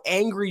how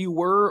angry you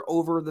were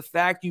over the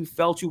fact you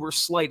felt you were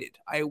slighted.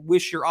 I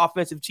wish your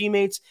offensive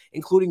teammates,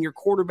 including your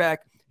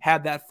quarterback,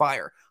 had that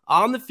fire.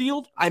 On the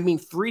field,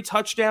 3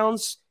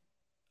 touchdowns.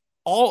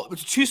 All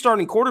 2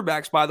 starting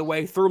quarterbacks, by the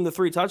way, threw him the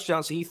 3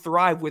 touchdowns. So he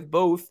thrived with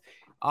both.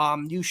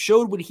 You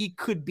showed what he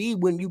could be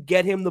when you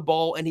get him the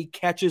ball and he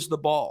catches the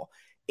ball.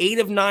 8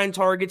 of 9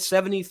 targets,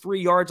 73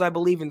 yards, I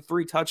believe, and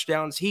 3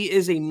 touchdowns. He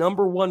is a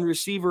number 1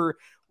 receiver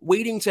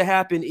waiting to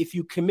happen if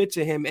you commit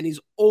to him, and he's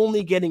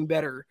only getting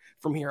better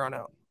from here on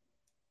out.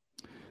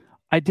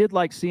 I did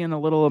like seeing a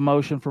little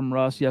emotion from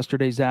Russ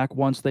yesterday, Zach,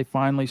 once they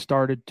finally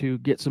started to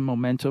get some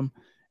momentum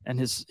and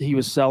he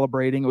was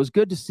celebrating. It was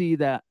good to see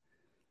that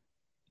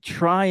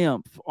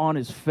triumph on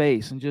his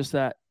face and just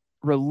that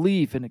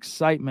relief and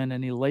excitement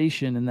and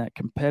elation and that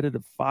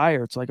competitive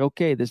fire. It's like,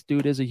 okay, this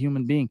dude is a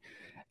human being.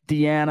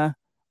 Deanna,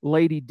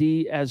 Lady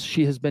D, as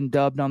she has been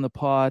dubbed on the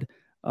pod,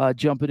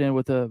 jumping in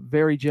with a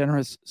very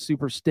generous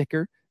super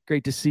sticker.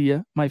 Great to see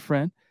you, my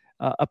friend.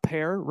 A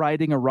pair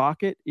riding a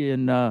rocket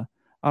in, I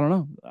don't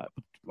know.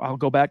 I'll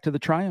go back to the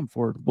Triumph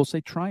word. We'll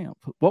say Triumph.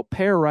 What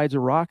pair rides a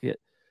rocket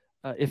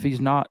if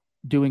he's not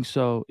doing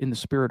so in the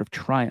spirit of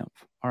triumph?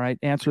 All right,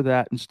 answer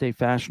that and stay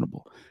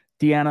fashionable.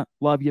 Deanna,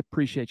 love you.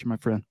 Appreciate you, my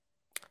friend.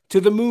 To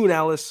the moon,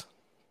 Alice.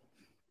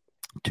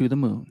 To the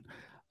moon.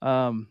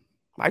 Am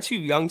I too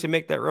young to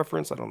make that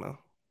reference? I don't know.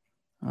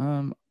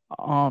 No,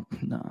 I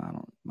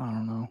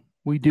don't know.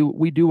 We do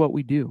what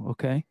we do.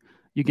 Okay.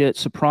 You get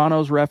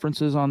Sopranos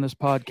references on this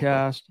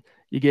podcast.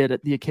 You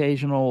get the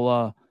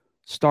occasional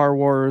Star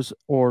Wars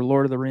or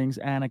Lord of the Rings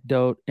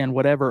anecdote and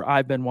whatever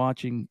I've been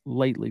watching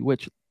lately,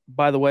 which,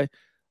 by the way,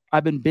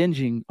 I've been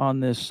binging on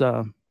this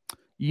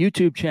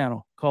YouTube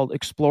channel called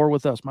Explore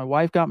With Us. My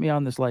wife got me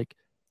on this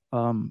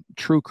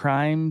true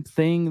crime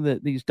thing,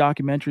 that these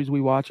documentaries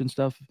we watch and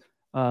stuff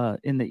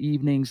in the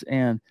evenings,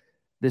 and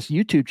this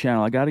YouTube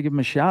channel, I got to give them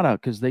a shout out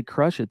because they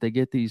crush it. They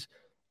get these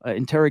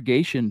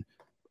interrogation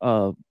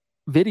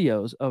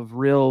videos of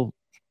real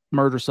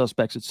murder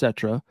suspects,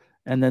 etc.,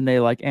 and then they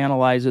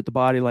analyze it, the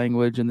body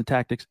language and the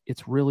tactics.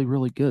 It's really,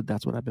 really good.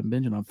 That's what I've been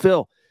binging on.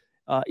 Phil,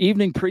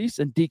 Evening Priest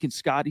and Deacon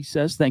Scotty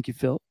says, thank you,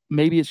 Phil.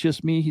 Maybe it's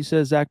just me, he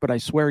says, Zach, but I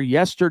swear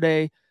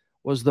yesterday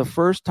was the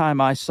first time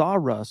I saw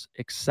Russ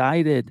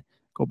excited.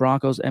 Go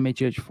Broncos,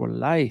 MHH for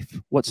life.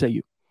 What say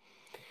you?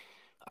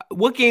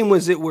 What game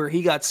was it where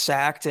he got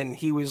sacked and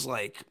he was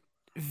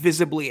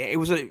visibly, it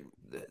wasn't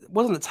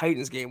the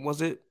Titans game,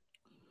 was it?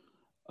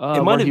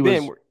 It might have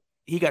been where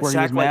he got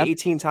sacked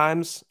 18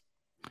 times.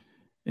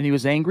 And he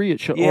was angry?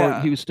 Or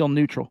he was still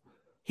neutral?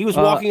 He was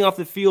walking off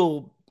the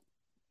field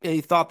and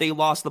he thought they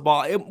lost the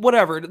ball.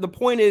 Whatever. The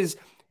point is,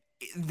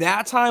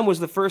 that time was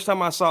the first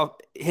time I saw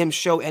him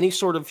show any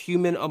sort of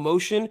human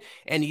emotion,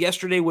 and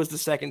yesterday was the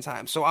second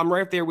time. So I'm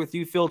right there with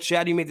you, Phil.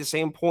 Chad, you made the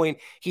same point.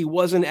 He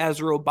wasn't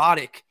as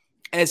robotic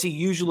as he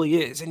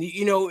usually is. And,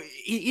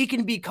 he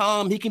can be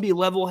calm, he can be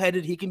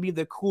level-headed, he can be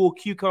the cool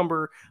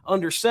cucumber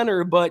under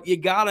center, but you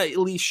got to at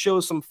least show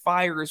some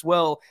fire as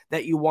well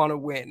that you want to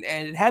win.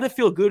 And it had to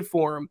feel good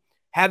for him,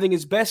 having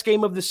his best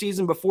game of the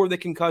season before the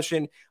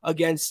concussion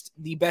against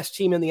the best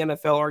team in the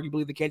NFL,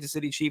 arguably the Kansas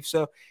City Chiefs.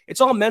 So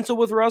it's all mental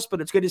with Russ, but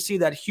it's good to see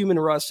that human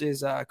Russ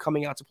is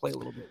coming out to play a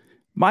little bit.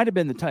 Might have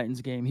been the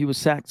Titans game. He was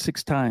sacked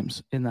 6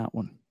 times in that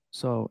one.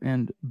 So,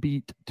 and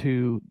beat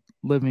to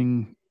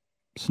living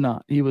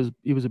snot. He was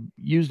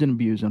used and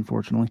abused,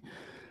 unfortunately.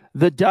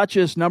 The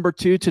Duchess, number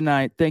 2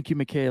 tonight. Thank you,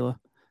 Michaela.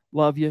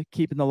 Love you.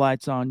 Keeping the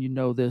lights on. You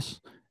know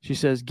this. She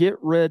says, get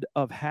rid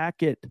of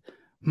Hackett.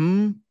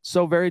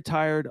 So very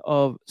tired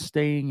of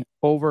staying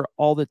over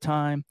all the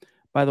time.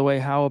 By the way,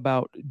 how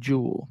about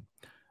Jewel?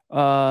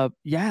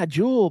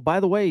 Jewel, by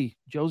the way,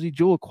 Josie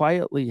Jewel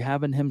quietly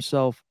having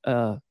himself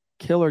a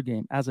killer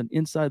game as an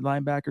inside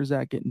linebacker,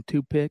 Zach, getting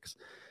 2 picks.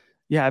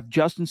 You have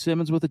Justin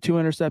Simmons with a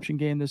 2-interception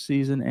game this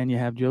season, and you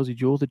have Josie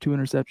Jewel with a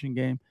 2-interception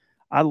game.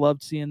 I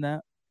loved seeing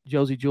that,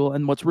 Josie Jewel.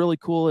 And what's really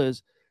cool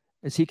is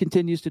as he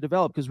continues to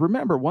develop. Because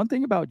remember, one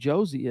thing about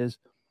Josie is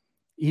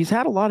he's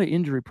had a lot of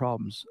injury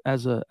problems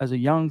as a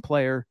young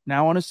player,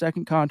 now on his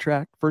second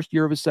contract, first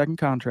year of his second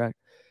contract.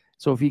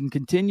 So if he can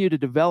continue to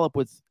develop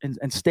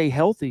and stay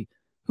healthy,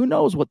 who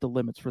knows what the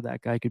limits for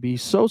that guy could be.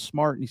 He's so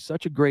smart, and he's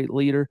such a great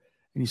leader,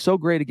 and he's so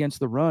great against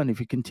the run. If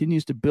he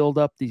continues to build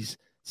up these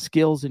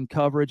skills in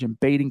coverage and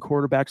baiting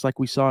quarterbacks like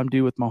we saw him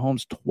do with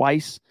Mahomes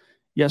twice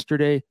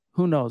yesterday,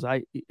 who knows?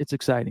 It's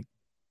exciting.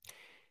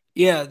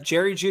 Yeah,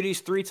 Jerry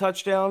Jeudy's 3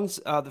 touchdowns.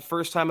 The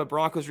first time a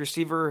Broncos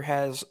receiver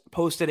has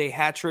posted a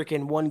hat trick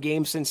in one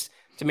game since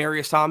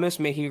Demaryius Thomas.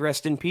 May he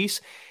rest in peace.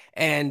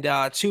 And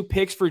 2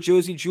 picks for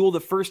Josey Jewell. The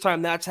first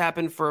time that's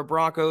happened for a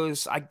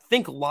Broncos, I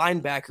think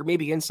linebacker,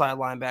 maybe inside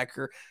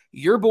linebacker.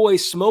 Your boy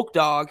Smoke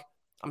Dog,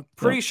 I'm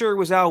pretty sure it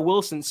was Al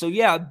Wilson. So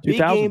yeah,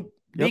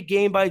 big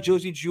game by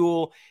Josey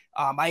Jewell.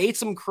 I ate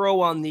some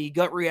crow on the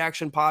Gut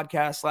Reaction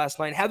podcast last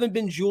night. Haven't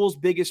been Jewell's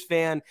biggest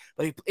fan,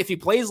 but if he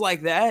plays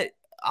like that,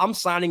 I'm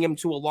signing him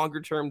to a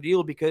longer-term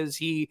deal because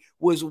he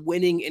was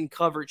winning in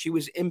coverage. He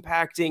was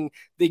impacting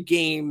the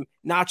game,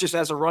 not just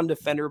as a run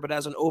defender, but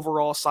as an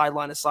overall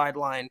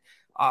sideline-to-sideline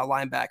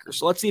linebacker.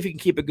 So let's see if he can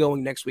keep it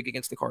going next week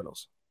against the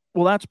Cardinals.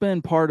 Well, that's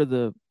been part of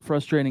the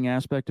frustrating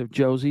aspect of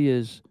Josie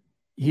is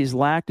he's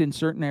lacked in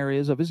certain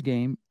areas of his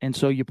game, and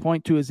so you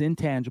point to his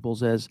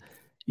intangibles as,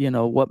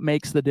 what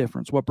makes the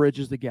difference, what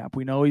bridges the gap.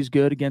 We know he's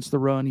good against the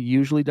run. He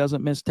usually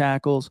doesn't miss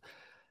tackles.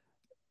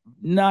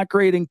 Not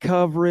great in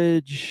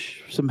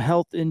coverage, some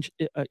health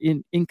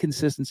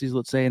inconsistencies,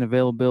 let's say, in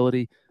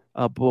availability.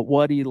 But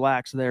what he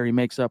lacks there, he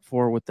makes up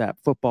for with that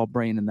football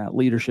brain and that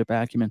leadership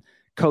acumen,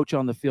 coach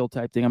on the field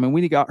type thing. I mean,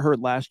 when he got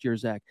hurt last year,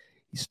 Zach,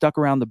 he stuck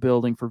around the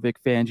building for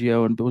Vic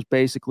Fangio and was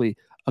basically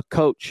a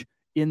coach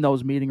in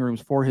those meeting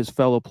rooms for his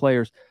fellow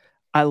players.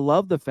 I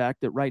love the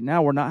fact that right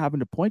now we're not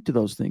having to point to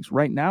those things.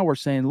 Right now we're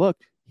saying, look,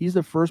 he's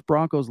the first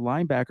Broncos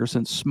linebacker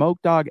since Smoke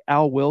Dog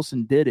Al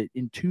Wilson did it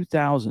in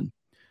 2000.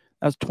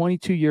 That was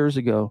 22 years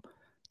ago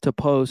to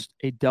post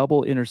a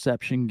double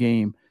interception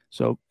game.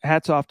 So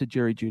hats off to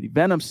Jerry Jeudy.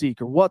 Venom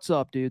Seeker, what's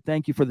up, dude?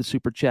 Thank you for the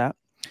super chat.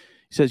 He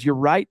says, you're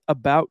right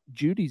about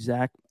Jeudy,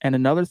 Zach. And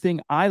another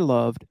thing I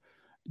loved,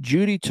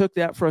 Jeudy took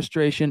that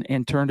frustration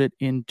and turned it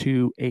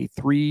into a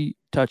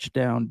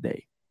 3-touchdown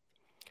day.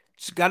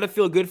 It's got to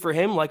feel good for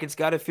him like it's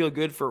got to feel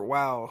good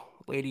for,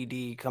 Lady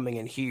D coming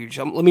in huge.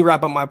 Let me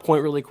wrap up my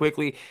point really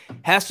quickly.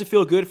 Has to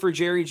feel good for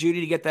Jerry Jeudy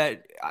to get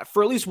that,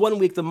 for at least 1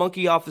 week, the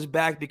monkey off his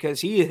back,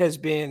 because he has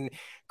been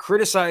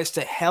criticized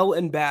to hell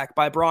and back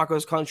by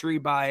Broncos country,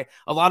 by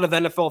a lot of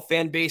NFL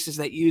fan bases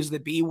that use the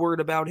B word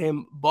about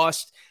him,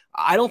 bust.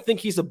 I don't think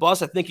he's a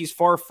bust. I think he's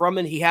far from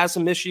it. He has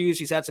some issues.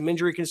 He's had some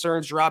injury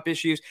concerns, drop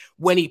issues.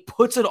 When he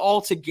puts it all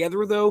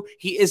together, though,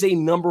 he is a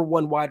number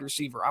 1 wide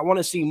receiver. I want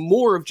to see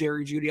more of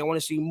Jerry Jeudy. I want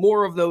to see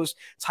more of those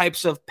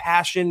types of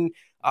passion,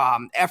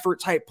 effort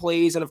type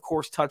plays, and of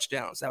course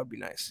touchdowns. That would be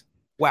nice.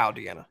 Wow,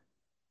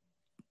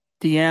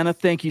 Deanna,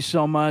 thank you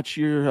so much.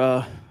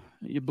 You're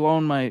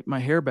blowing my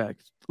hair back.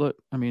 Look,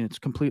 I mean, it's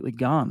completely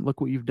gone. Look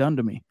what you've done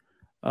to me.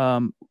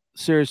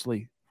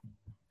 Seriously.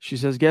 She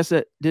says, guess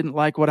it didn't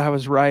like what I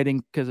was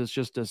writing because it's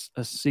just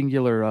a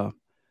singular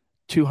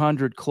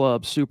 200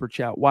 club super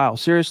chat. Wow.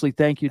 Seriously,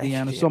 thank you,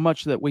 Deanna. So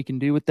much that we can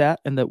do with that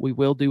and that we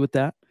will do with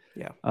that.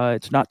 Yeah.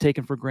 It's not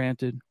taken for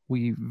granted.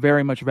 We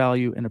very much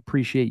value and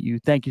appreciate you.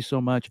 Thank you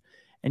so much.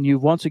 And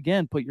you've once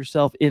again put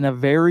yourself in a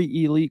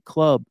very elite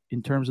club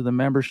in terms of the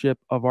membership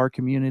of our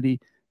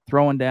community,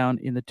 throwing down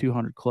in the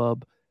 200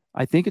 club.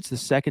 I think it's the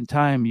second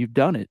time you've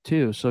done it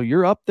too. So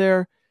you're up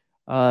there.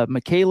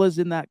 Michaela's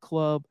in that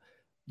club.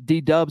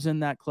 D-Dub's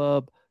in that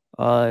club.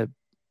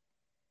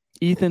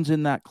 Ethan's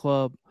in that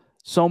club.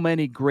 So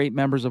many great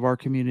members of our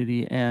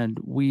community. And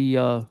we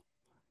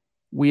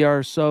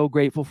are so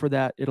grateful for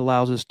that. It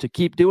allows us to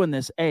keep doing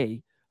this, all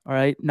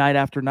right, night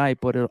after night,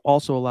 but it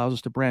also allows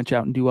us to branch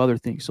out and do other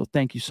things. So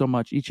thank you so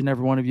much, each and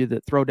every one of you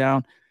that throw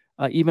down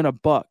even a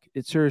buck.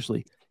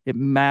 It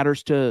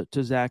matters to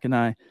Zach and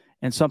I.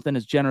 And something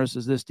as generous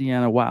as this,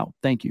 Deanna, wow,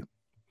 thank you.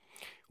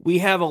 We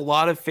have a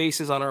lot of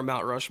faces on our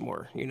Mount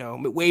Rushmore,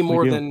 way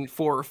more than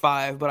 4 or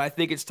 5, but I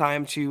think it's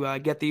time to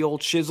get the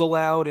old chisel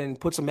out and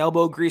put some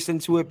elbow grease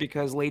into it,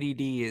 because Lady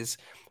D is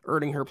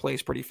earning her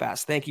place pretty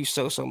fast. Thank you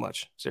so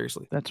much.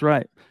 Seriously. That's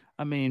right.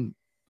 I mean,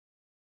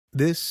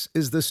 this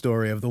is the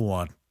story of the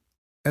one.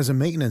 As a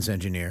maintenance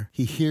engineer,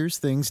 he hears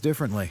things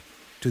differently.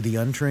 To the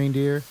untrained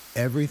ear,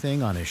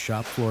 everything on his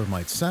shop floor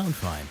might sound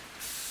fine,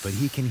 but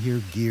he can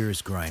hear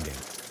gears grinding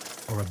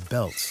or a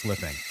belt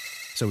slipping.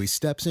 So he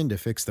steps in to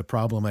fix the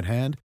problem at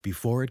hand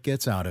before it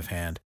gets out of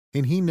hand.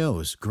 And he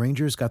knows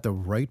Grainger's got the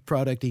right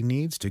product he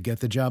needs to get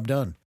the job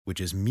done, which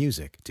is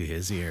music to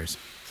his ears.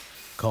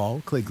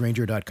 Call, click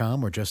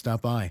Grainger.com, or just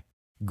stop by.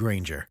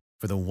 Grainger,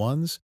 for the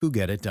ones who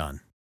get it done.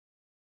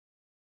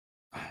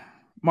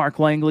 Mark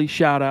Langley,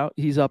 shout out.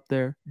 He's up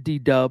there.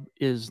 D-Dub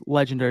is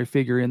legendary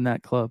figure in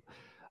that club.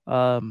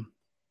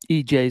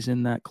 EJ's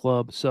in that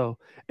club. So,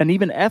 and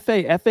even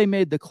FA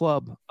made the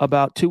club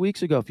about 2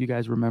 weeks ago, if you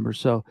guys remember.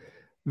 So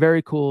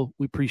very cool.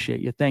 We appreciate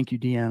you. Thank you,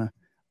 Deanna.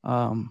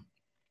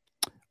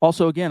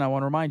 Also, again, I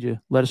want to remind you,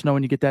 let us know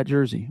when you get that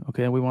jersey.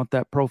 Okay. We want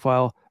that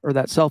profile or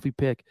that selfie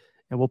pic,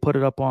 and we'll put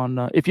it up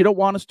on, if you don't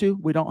want us to,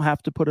 we don't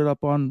have to put it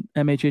up on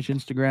MHH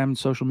Instagram and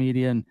social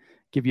media and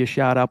give you a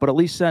shout out, but at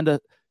least send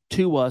it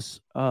to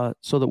us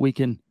so that we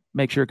can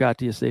make sure it got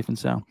to you safe and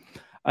sound.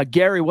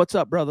 Gary, what's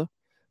up, brother?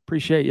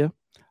 Appreciate you.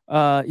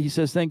 He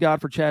says, thank God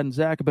for Chad and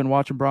Zach. I've been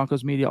watching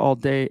Broncos media all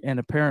day, and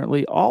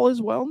apparently all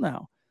is well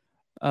now.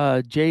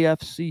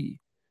 JFC.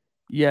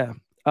 Yeah.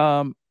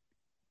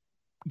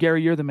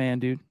 Gary, you're the man,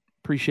 dude.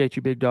 Appreciate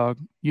you, big dog.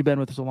 You've been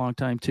with us a long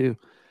time, too.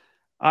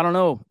 I don't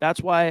know.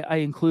 That's why I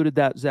included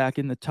that, Zach,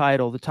 in the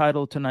title. The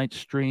title of tonight's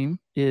stream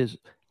is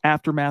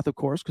Aftermath, of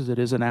course, because it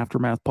is an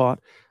Aftermath pod.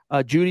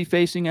 Judy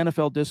facing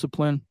NFL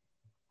discipline.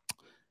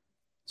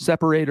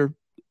 Separator.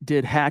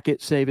 Did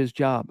Hackett save his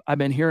job? I've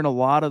been hearing a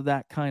lot of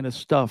that kind of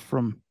stuff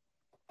from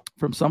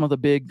some of the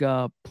big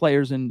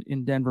players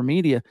in Denver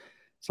media.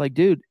 It's like,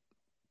 dude,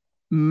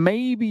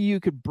 maybe you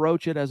could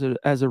broach it as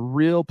a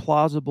real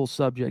plausible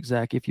subject,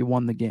 Zach, if you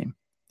won the game.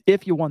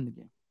 If you won the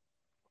game.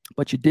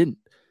 But you didn't.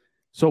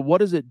 So what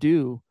does it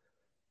do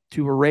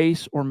to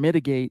erase or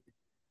mitigate?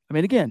 I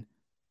mean, again,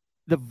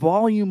 the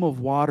volume of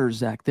water,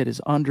 Zach, that is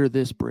under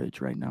this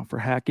bridge right now for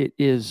Hackett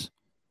it's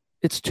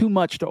too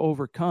much to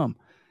overcome.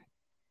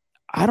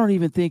 I don't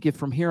even think if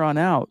from here on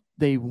out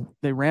they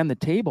ran the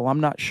table, I'm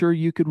not sure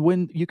you could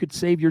win. You could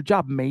save your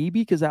job,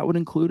 maybe, because that would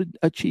include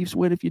a Chiefs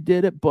win if you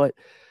did it. But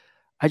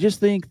I just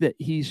think that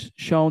he's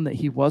shown that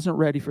he wasn't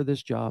ready for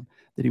this job,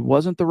 that he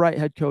wasn't the right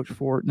head coach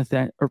for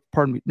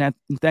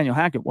Nathaniel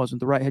Hackett wasn't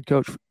the right head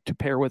coach to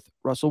pair with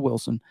Russell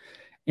Wilson.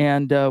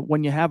 And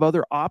when you have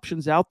other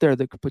options out there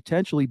that could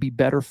potentially be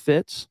better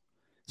fits,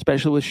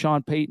 especially with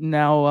Sean Payton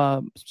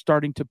now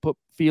starting to put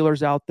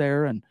feelers out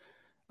there and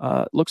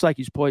looks like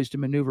he's poised to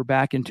maneuver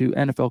back into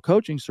NFL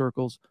coaching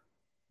circles.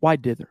 Why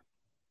dither?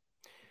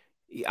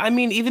 I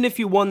mean, even if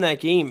you won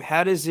that game,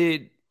 how does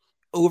it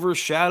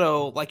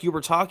overshadow, like you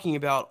were talking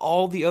about,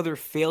 all the other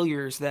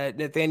failures that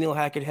Nathaniel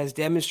Hackett has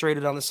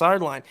demonstrated on the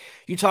sideline?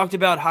 You talked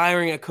about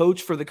hiring a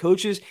coach for the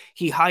coaches.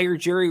 He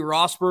hired Jerry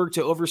Rosberg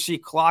to oversee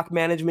clock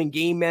management,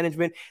 game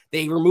management.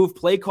 They removed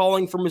play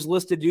calling from his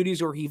list of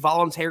duties, or he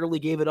voluntarily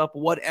gave it up,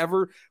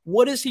 whatever.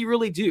 What does he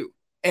really do?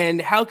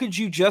 And how could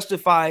you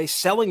justify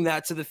selling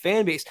that to the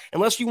fan base?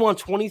 Unless you want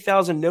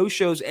 20,000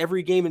 no-shows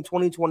every game in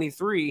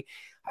 2023,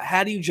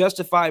 how do you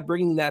justify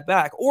bringing that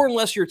back? Or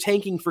unless you're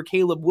tanking for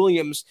Caleb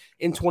Williams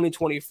in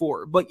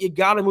 2024. But you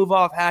got to move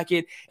off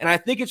Hackett, and I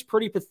think it's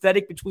pretty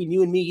pathetic between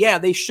you and me. Yeah,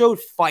 they showed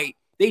fight.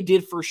 They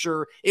did for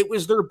sure. It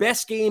was their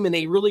best game in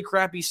a really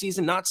crappy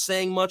season, not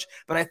saying much,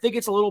 but I think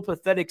it's a little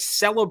pathetic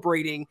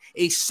celebrating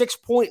a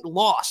 6-point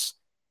loss.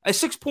 A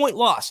 6-point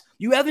loss.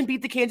 You haven't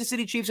beat the Kansas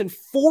City Chiefs in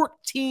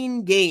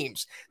 14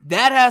 games.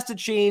 That has to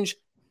change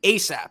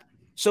ASAP.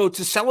 So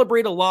to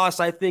celebrate a loss,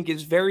 I think,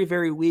 is very,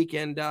 very weak.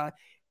 And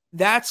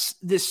that's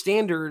the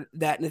standard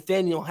that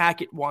Nathaniel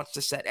Hackett wants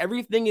to set.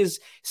 Everything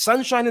is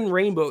sunshine and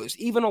rainbows,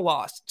 even a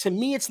loss. To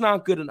me, it's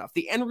not good enough.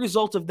 The end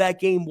result of that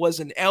game was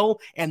an L,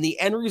 and the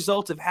end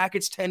result of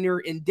Hackett's tenure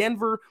in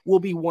Denver will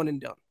be one and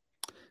done.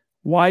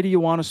 Why do you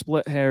want to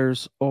split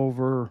hairs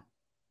over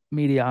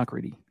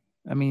mediocrity?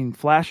 I mean,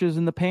 flashes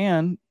in the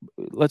pan.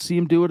 Let's see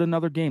him do it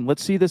another game.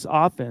 Let's see this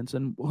offense.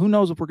 And who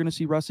knows if we're going to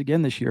see Russ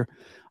again this year.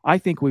 I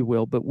think we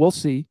will, but we'll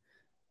see.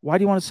 Why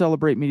do you want to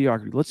celebrate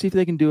mediocrity? Let's see if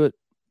they can do it,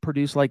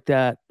 produce like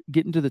that,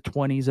 get into the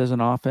 20s as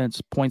an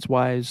offense,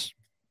 points-wise,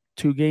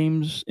 2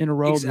 games in a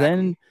row.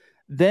 Exactly.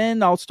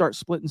 Then I'll start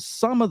splitting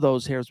some of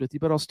those hairs with you,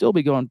 but I'll still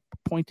be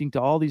pointing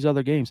to all these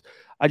other games.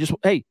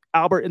 Hey,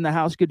 Albert in the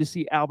house. Good to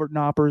see Albert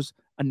Knoppers,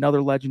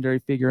 another legendary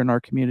figure in our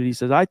community,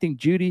 says, I think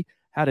Judy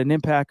had an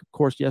impact, of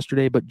course,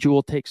 yesterday, but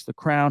Jewel takes the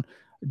crown.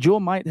 Jewel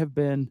might have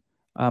been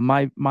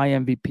my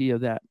MVP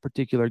of that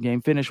particular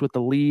game. Finished with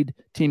the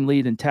team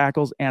lead in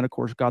tackles, and, of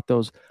course, got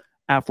those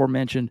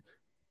aforementioned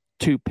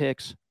 2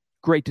 picks.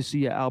 Great to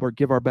see you, Albert.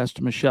 Give our best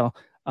to Michelle.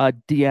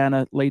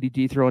 Deanna, Lady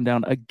D, throwing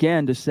down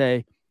again to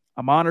say,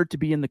 I'm honored to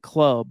be in the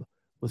club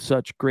with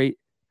such great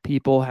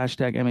people.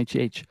 Hashtag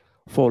MHH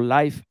for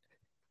life.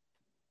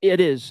 It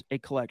is a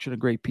collection of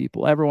great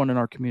people. Everyone in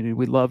our community,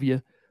 we love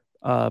you.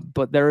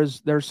 But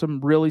there's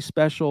some really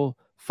special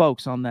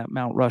folks on that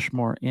Mount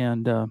Rushmore,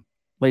 and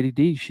Lady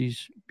D,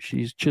 she's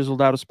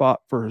chiseled out a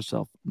spot for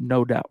herself,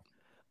 no doubt.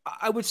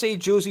 I would say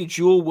Josie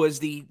Jewell was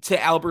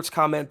to Albert's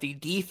comment, the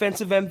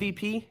defensive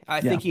MVP.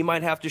 I think he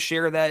might have to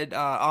share that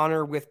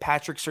honor with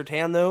Patrick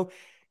Surtain, though.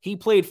 He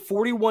played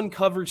 41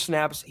 coverage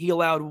snaps. He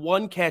allowed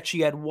 1 catch. He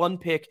had 1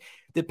 pick.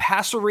 The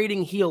passer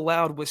rating he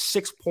allowed was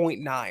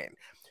 6.9.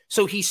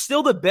 So he's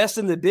still the best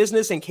in the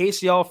business, in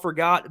case y'all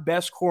forgot,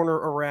 best corner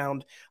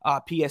around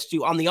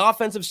PS2. On the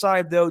offensive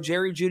side, though,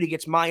 Jerry Jeudy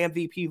gets my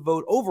MVP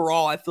vote.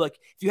 Overall, I feel like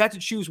if you had to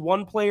choose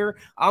one player,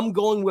 I'm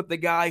going with the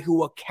guy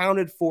who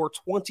accounted for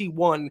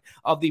 21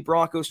 of the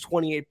Broncos'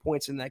 28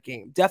 points in that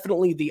game.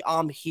 Definitely the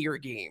I'm here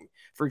game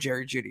for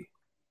Jerry Jeudy.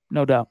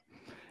 No doubt.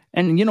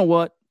 And you know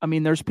what? I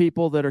mean, there's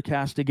people that are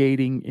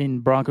castigating in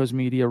Broncos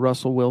media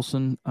Russell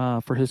Wilson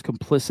for his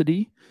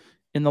complicity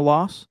in the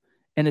loss.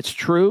 And it's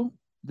true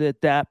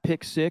that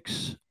pick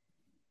 6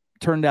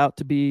 turned out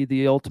to be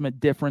the ultimate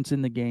difference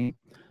in the game.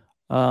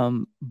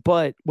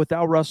 But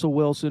without Russell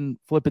Wilson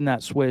flipping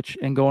that switch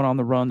and going on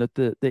the run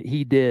that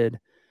he did,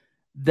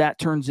 that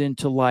turns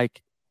into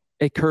like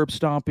a curb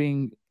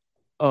stomping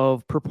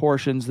of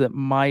proportions that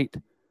might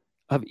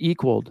have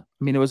equaled.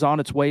 I mean, it was on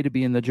its way to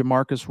being the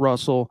Jamarcus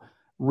Russell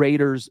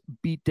Raiders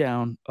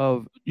beatdown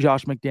of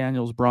Josh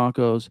McDaniels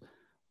Broncos.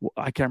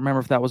 I can't remember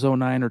if that was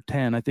 09 or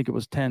 10. I think it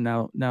was 10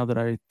 now that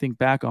I think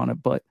back on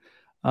it. But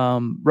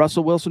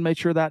Russell Wilson made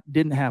sure that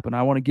didn't happen.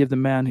 I want to give the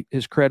man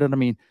his credit. I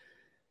mean,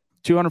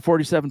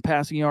 247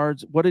 passing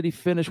yards. What did he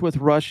finish with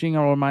rushing?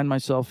 I'll remind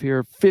myself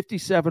here.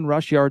 57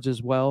 rush yards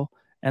as well.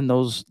 And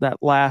that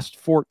last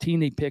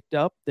 14 he picked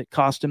up that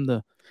cost him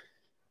the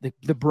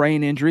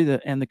brain injury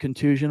and the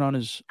contusion on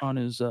his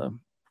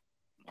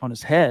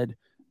head.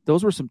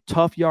 Those were some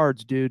tough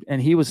yards, dude.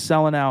 And he was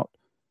selling out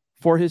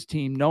for his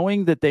team,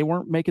 knowing that they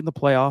weren't making the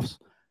playoffs,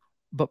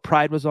 but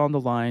pride was on the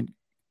line.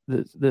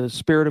 The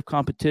spirit of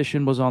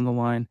competition was on the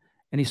line,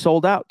 and he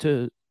sold out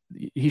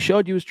he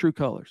showed you his true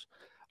colors.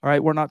 All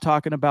right. We're not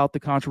talking about the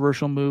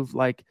controversial move,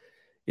 like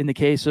in the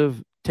case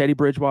of Teddy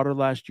Bridgewater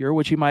last year,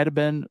 which he might've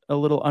been a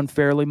little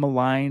unfairly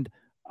maligned.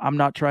 I'm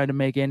not trying to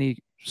make any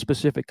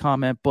specific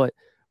comment, but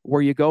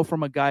where you go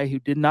from a guy who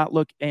did not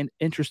look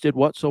interested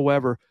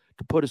whatsoever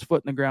to put his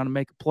foot in the ground and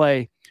make a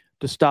play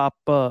to stop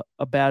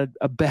a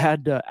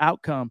bad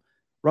outcome.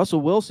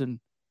 Russell Wilson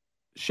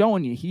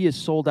showing you he is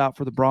sold out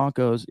for the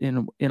Broncos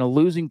in a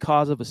losing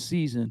cause of a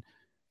season.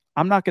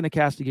 I'm not going to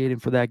castigate him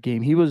for that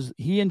game.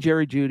 He and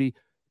Jerry Jeudy,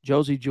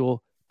 Josie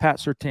Jewell, Pat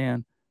Surtain,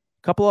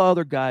 a couple of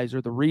other guys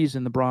are the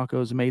reason the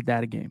Broncos made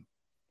that a game.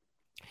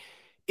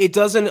 It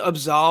doesn't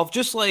absolve,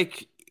 just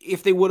like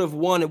if they would have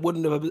won, it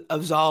wouldn't have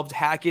absolved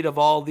Hackett of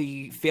all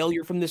the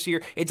failure from this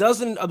year. It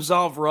doesn't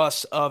absolve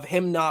Russ of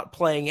him not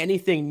playing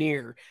anything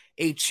near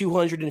a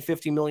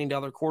 $250 million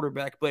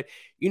quarterback. But,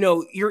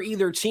 you're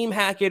either Team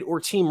Hackett or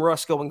Team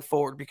Russ going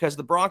forward, because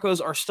the Broncos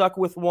are stuck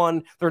with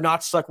one. They're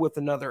not stuck with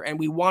another. And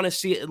we want to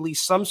see at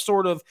least some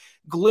sort of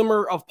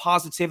glimmer of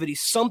positivity,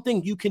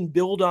 something you can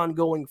build on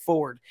going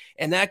forward.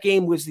 And that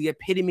game was the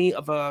epitome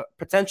of a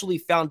potentially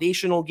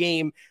foundational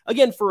game,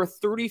 again, for a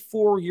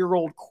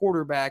 34-year-old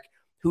quarterback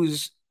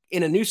who's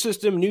in a new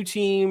system, new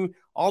team,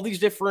 all these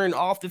different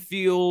off the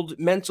field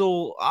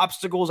mental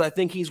obstacles I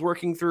think he's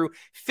working through.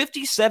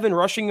 57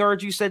 rushing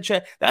yards, you said,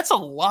 Chad. That's a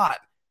lot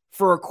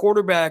for a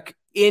quarterback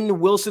in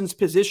Wilson's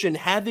position,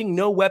 having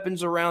no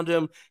weapons around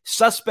him,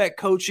 suspect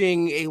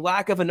coaching, a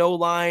lack of an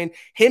O-line,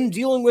 him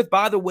dealing with,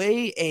 by the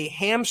way, a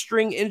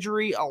hamstring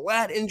injury, a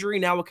lat injury,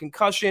 now a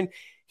concussion.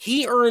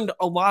 He earned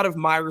a lot of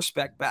my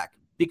respect back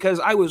because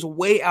I was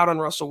way out on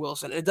Russell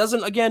Wilson. It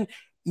doesn't, again,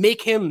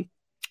 make him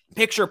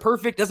picture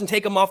perfect, doesn't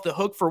take him off the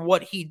hook for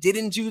what he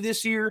didn't do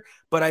this year,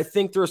 but I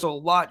think there's a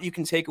lot you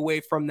can take away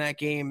from that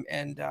game,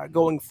 and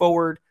going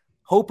forward,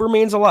 hope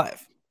remains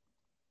alive.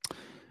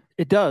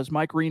 It does.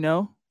 Mike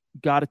Reno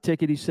got a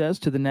ticket, he says,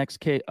 to the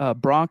next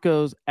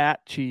Broncos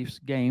at Chiefs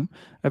game.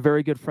 A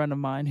very good friend of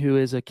mine who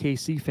is a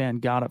KC fan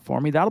got it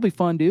for me. That'll be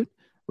fun, dude.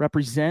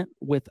 Represent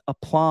with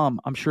aplomb.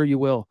 I'm sure you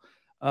will.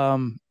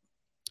 When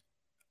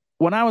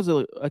I was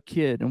a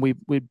kid and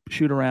we'd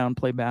shoot around,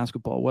 play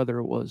basketball, whether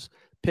it was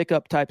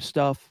pickup type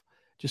stuff,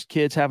 just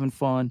kids having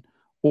fun,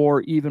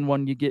 or even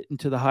when you get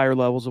into the higher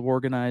levels of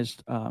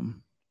organized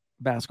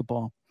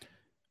basketball,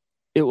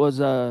 it was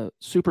a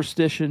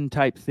superstition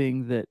type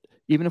thing that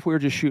even if we were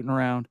just shooting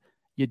around,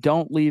 you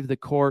don't leave the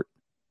court.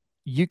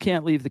 You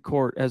can't leave the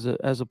court as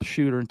a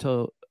shooter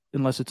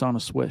unless it's on a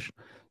swish.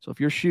 So if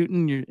you're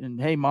shooting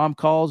and hey, mom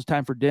calls,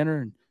 time for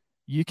dinner, and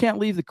you can't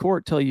leave the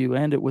court till you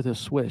end it with a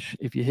swish.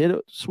 If you hit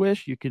a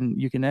swish, you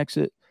can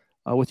exit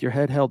with your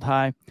head held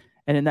high.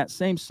 And in that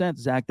same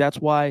sense, Zach, that's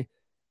why,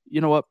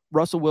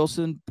 Russell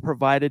Wilson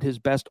provided his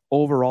best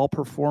overall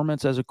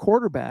performance as a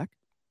quarterback,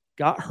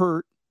 got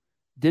hurt,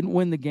 didn't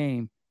win the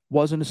game,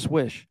 wasn't a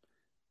swish.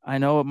 I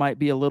know it might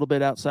be a little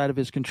bit outside of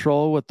his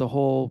control with the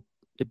whole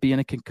it being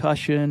a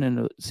concussion, and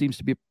it seems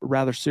to be a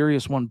rather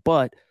serious one.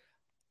 But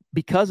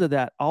because of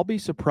that, I'll be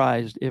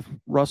surprised if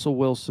Russell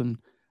Wilson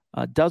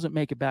doesn't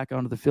make it back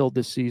onto the field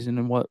this season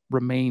and what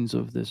remains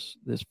of this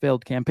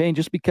failed campaign,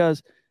 just because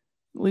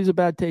it leaves a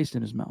bad taste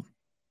in his mouth.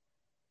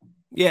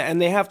 Yeah,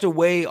 and they have to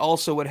weigh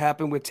also what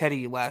happened with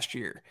Teddy last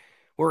year,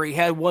 where he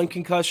had one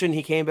concussion,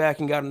 he came back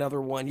and got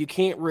another one. You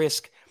can't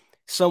risk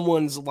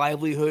someone's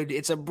livelihood.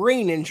 It's a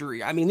brain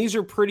injury. I mean, these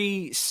are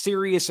pretty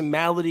serious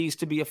maladies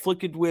to be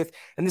afflicted with,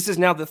 and this is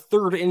now the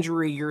third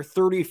injury your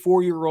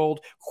 34-year-old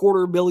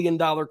 $250 million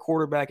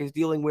quarterback is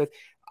dealing with.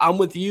 I'm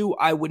with you.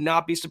 I would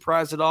not be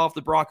surprised at all if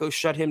the Broncos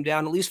shut him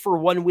down, at least for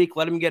 1 week,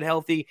 let him get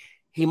healthy.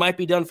 He might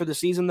be done for the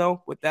season,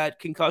 though, with that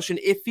concussion.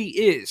 If he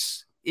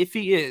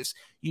is,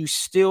 you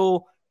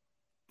still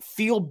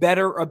feel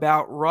better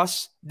about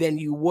Russ than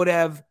you would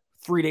have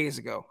 3 days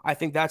ago. I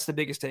think that's the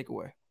biggest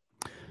takeaway.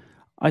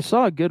 I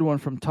saw a good one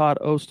from Todd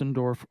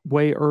Ostendorf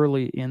way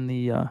early in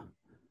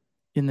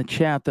the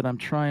chat that I'm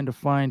trying to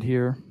find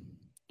here.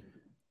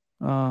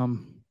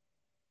 Dang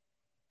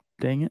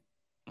it.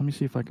 Let me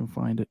see if I can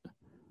find it.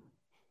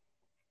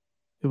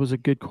 It was a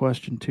good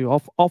question too.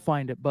 I'll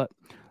find it. But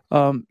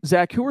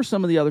Zach, who are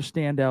some of the other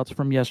standouts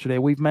from yesterday?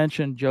 We've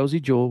mentioned Josie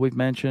Jewell. We've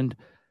mentioned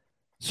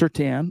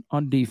Surtain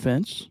on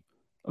defense.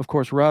 Of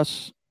course,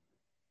 Russ,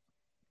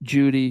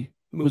 Judy.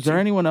 Moody. Was there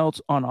anyone else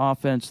on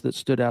offense that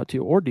stood out to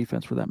you, or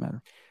defense for that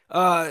matter?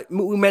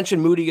 We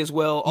mentioned Moody as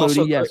well. Moody,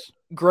 Also, yes.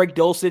 Greg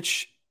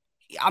Dulcich.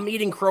 I'm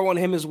eating crow on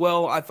him as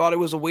well. I thought it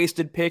was a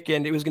wasted pick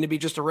and it was going to be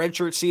just a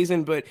redshirt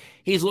season, but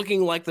he's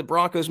looking like the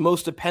Broncos'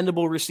 most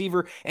dependable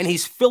receiver, and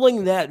he's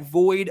filling that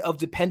void of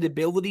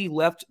dependability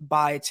left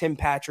by Tim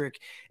Patrick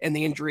and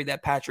the injury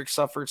that Patrick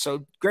suffered.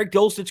 So Greg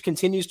Dulcich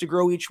continues to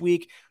grow each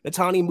week.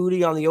 Natani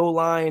Moody on the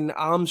O-line.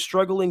 I'm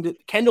struggling.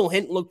 Kendall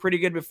Hinton looked pretty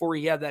good before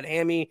he had that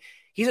hammy.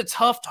 He's a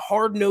tough,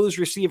 hard-nosed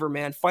receiver,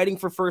 man, fighting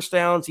for first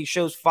downs. He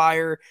shows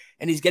fire,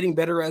 and he's getting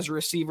better as a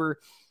receiver.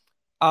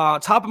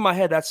 Top of my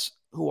head, that's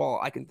who all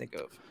I can think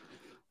of.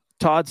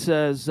 Todd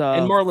says...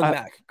 and Marlon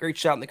Mack. Great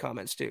shout in the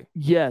comments, too.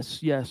 Yes.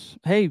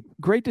 Hey,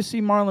 great to see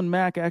Marlon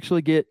Mack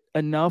actually get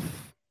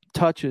enough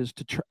touches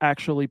to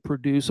actually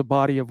produce a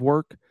body of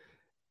work.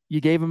 You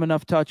gave him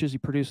enough touches. He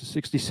produced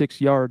a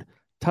 66-yard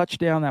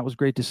touchdown. That was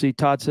great to see.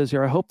 Todd says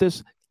here, I hope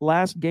this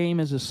last game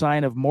is a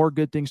sign of more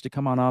good things to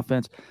come on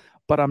offense,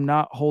 but I'm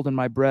not holding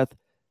my breath.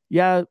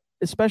 Yeah,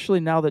 especially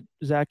now that,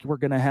 Zach, we're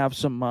going to have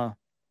some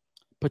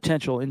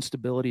potential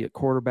instability at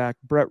quarterback.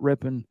 Brett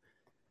Rypien,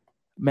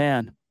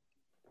 man,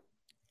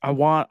 I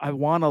want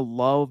to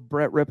love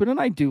Brett Rypien, and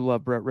I do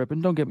love Brett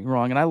Rypien, don't get me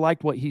wrong. And I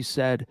liked what he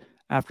said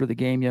after the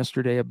game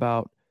yesterday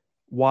about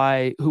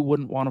who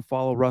wouldn't want to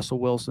follow Russell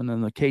Wilson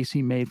and the case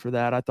he made for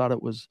that. I thought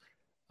it was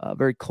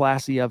very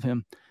classy of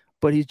him,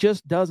 but he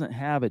just doesn't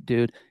have it,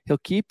 dude. He'll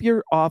keep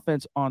your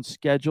offense on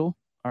schedule,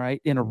 all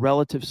right, in a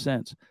relative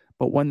sense.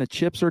 But when the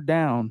chips are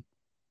down,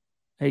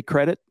 hey,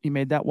 credit, he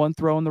made that one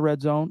throw in the red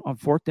zone on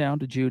 4th down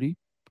to Judy.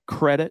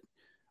 Credit.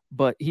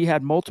 But he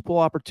had multiple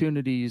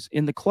opportunities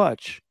in the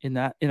clutch in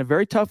a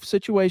very tough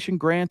situation,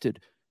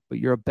 granted, but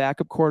you're a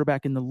backup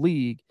quarterback in the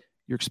league.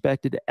 You're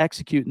expected to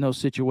execute in those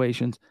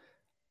situations.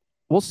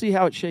 We'll see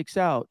how it shakes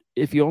out.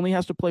 If he only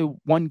has to play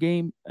one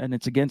game and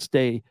it's against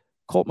a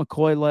Colt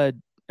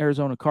McCoy-led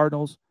Arizona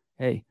Cardinals,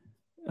 hey,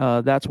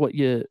 that's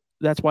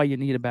why you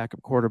need a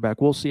backup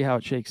quarterback. We'll see how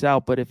it shakes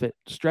out. But if it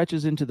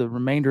stretches into the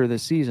remainder of the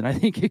season, I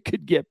think it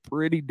could get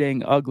pretty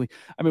dang ugly.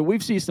 I mean,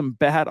 we've seen some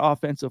bad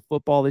offensive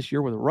football this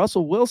year with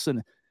Russell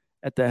Wilson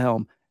at the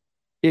helm.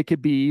 It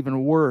could be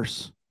even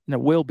worse, and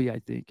it will be, I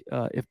think,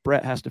 if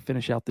Brett has to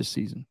finish out this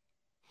season.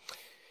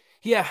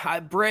 Yeah,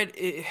 Brett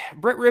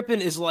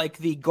Rypien is like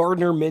the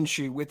Gardner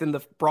Minshew within the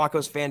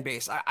Broncos fan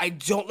base. I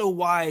don't know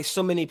why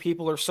so many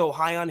people are so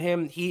high on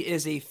him. He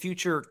is a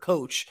future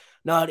coach,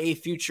 not a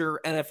future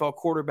NFL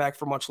quarterback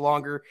for much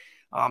longer.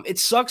 It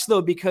sucks,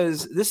 though,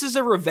 because this is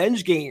a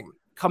revenge game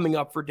coming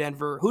up for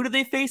Denver. Who do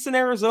they face in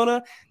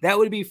Arizona? That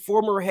would be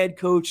former head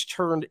coach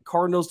turned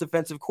Cardinals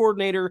defensive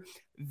coordinator,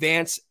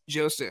 Vance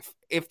Joseph.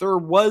 If there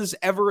was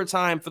ever a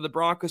time for the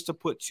Broncos to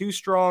put two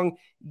strong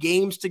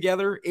games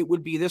together, it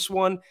would be this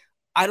one.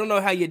 I don't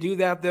know how you do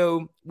that,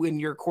 though, when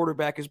your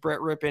quarterback is Brett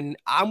Rypien.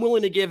 I'm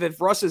willing to give,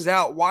 if Russ is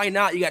out, why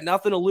not? You got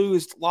nothing to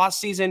lose. Last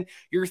season,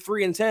 you're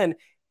 3-10.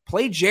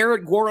 Play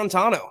Jarrett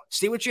Guarantano.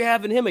 See what you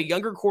have in him, a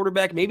younger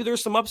quarterback. Maybe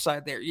there's some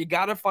upside there. You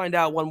got to find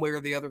out one way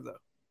or the other, though.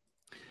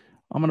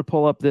 I'm going to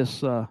pull up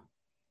this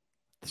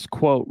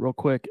quote real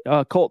quick.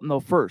 Colton,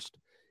 though, first.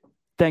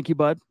 Thank you,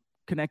 bud.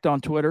 Connect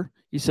on Twitter.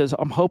 He says,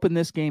 I'm hoping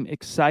this game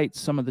excites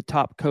some of the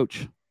top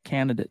coach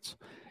candidates.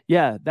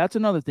 Yeah, that's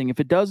another thing. If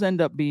it does end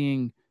up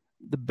being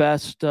the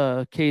best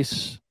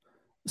case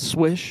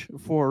swish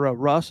for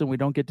Russ and we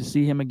don't get to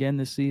see him again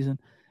this season,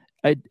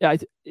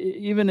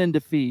 even in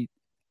defeat,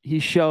 he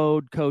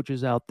showed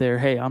coaches out there,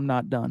 hey, I'm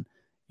not done.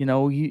 You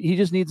know, he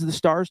just needs the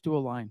stars to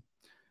align.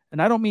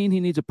 And I don't mean he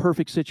needs a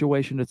perfect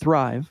situation to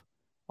thrive,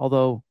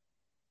 although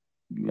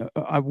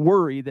I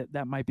worry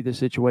that might be the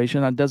situation.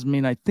 That doesn't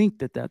mean I think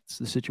that that's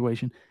the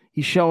situation.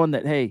 He's showing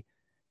that, hey,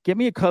 get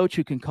me a coach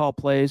who can call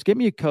plays. Get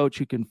me a coach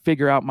who can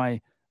figure out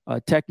my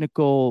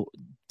technical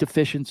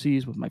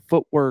deficiencies with my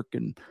footwork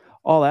and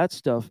all that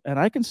stuff, and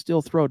I can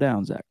still throw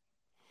down, Zach.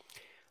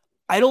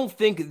 I don't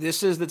think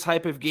this is the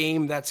type of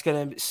game that's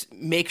going to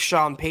make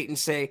Sean Payton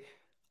say,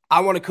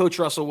 I want to coach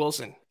Russell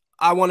Wilson.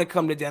 I want to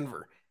come to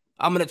Denver.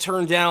 I'm going to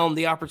turn down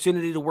the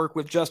opportunity to work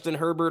with Justin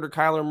Herbert or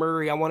Kyler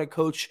Murray. I want to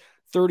coach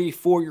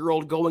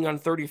 34-year-old going on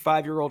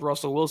 35-year-old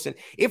Russell Wilson.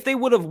 If they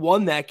would have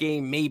won that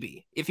game,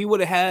 maybe. If he would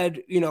have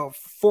had,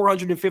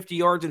 450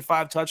 yards and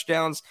 5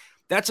 touchdowns,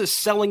 that's a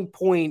selling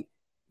point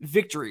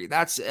victory.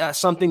 That's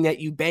something that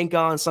you bank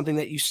on, something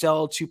that you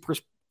sell to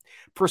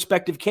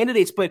prospective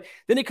candidates. But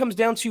then it comes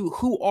down to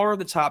who are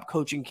the top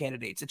coaching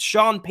candidates. It's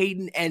Sean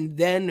Payton and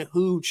then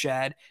who,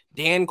 Chad?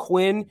 Dan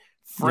Quinn,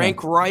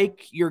 Frank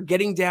Reich. You're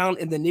getting down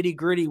in the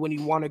nitty-gritty when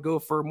you want to go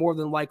for more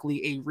than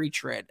likely a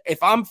retread.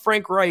 If I'm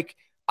Frank Reich,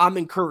 I'm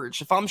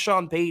encouraged. If I'm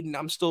Sean Payton,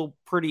 I'm still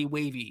pretty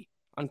wavy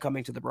on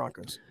coming to the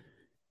Broncos.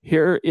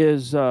 Here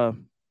is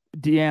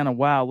Deanna.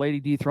 Wow,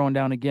 Lady D throwing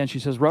down again. She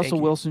says, Russell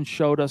Wilson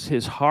showed us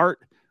his heart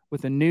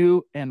with a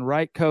new and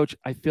right coach,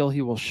 I feel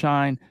he will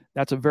shine.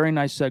 That's a very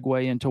nice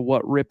segue into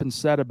what Rypien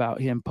said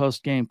about him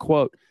post-game.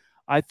 Quote,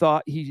 I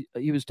thought he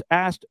was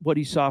asked what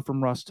he saw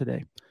from Russ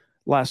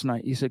last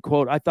night. He said,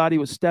 quote, I thought he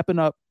was stepping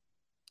up,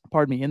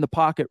 in the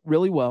pocket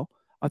really well.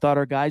 I thought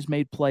our guys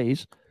made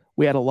plays.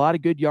 We had a lot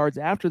of good yards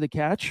after the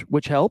catch,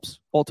 which helps.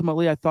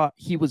 Ultimately, I thought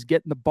he was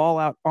getting the ball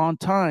out on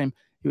time.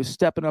 He was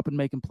stepping up and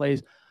making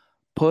plays,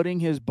 putting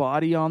his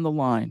body on the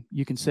line.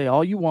 You can say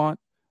all you want,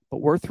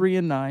 but we're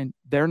 3-9.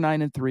 They're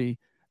 9-3.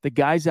 The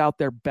guy's out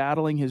there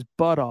battling his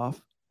butt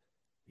off.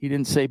 He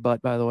didn't say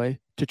butt, by the way,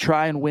 to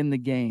try and win the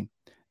game.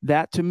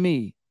 That, to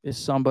me, is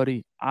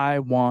somebody I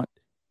want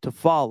to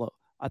follow.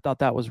 I thought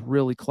that was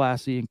really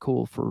classy and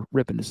cool for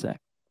Rypien to say.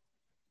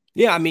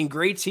 Yeah, I mean,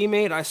 great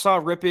teammate. I saw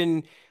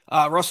Rypien,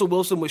 Russell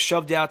Wilson was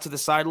shoved out to the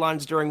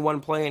sidelines during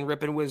one play, and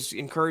Rypien was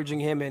encouraging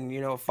him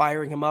and,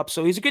 firing him up.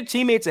 So he's a good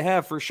teammate to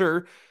have for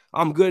sure.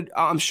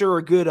 I'm sure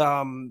a good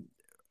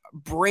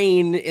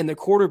brain in the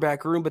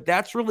quarterback room, but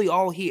that's really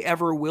all he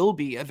ever will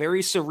be. A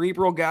very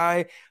cerebral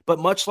guy, but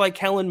much like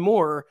Kellen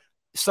Moore,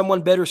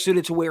 someone better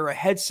suited to wear a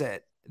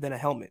headset than a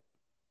helmet.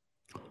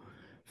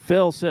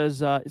 Phil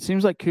says, it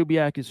seems like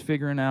Kubiak is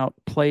figuring out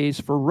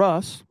plays for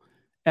Russ.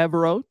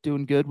 Evero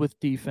doing good with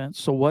defense.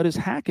 So what is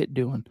Hackett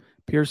doing?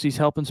 Piercy's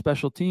helping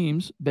special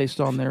teams based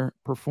on their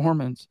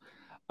performance.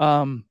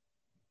 Yeah,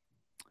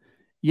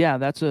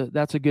 that's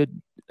a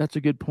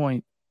good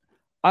point.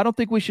 I don't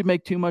think we should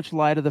make too much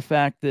light of the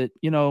fact that,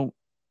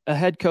 a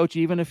head coach,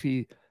 even if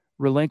he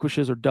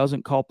relinquishes or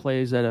doesn't call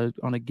plays on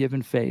a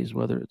given phase,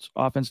 whether it's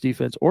offense,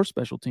 defense, or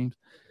special teams,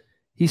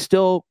 he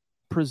still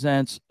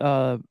presents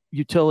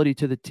utility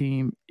to the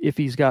team if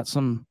he's got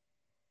some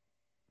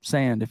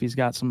sand, if he's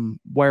got some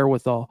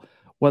wherewithal,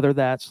 whether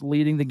that's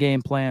leading the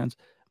game plans,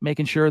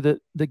 making sure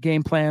that the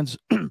game plans,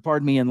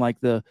 in like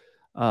the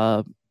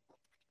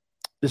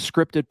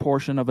scripted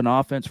portion of an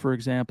offense, for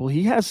example,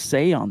 he has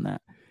say on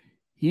that.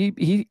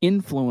 He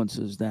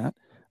influences that,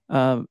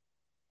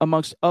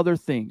 amongst other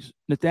things.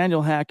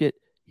 Nathaniel Hackett,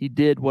 he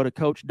did what a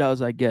coach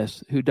does, I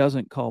guess, who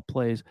doesn't call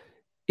plays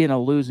in a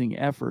losing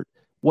effort.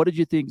 What did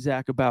you think,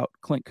 Zach, about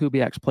Clint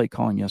Kubiak's play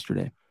calling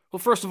yesterday? Well,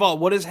 first of all,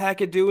 what is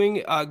Hackett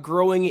doing?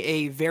 Growing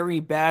a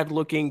very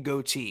bad-looking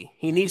goatee.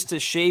 He needs to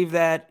shave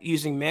that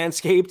using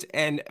Manscaped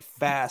and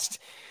fast.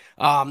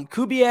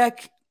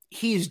 Kubiak,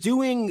 he's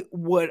doing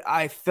what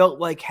I felt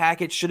like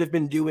Hackett should have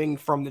been doing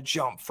from the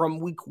jump, from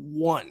week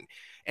one,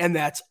 and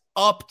that's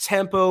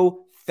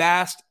up-tempo,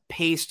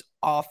 fast-paced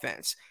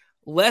offense.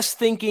 Less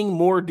thinking,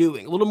 more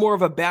doing. A little more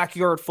of a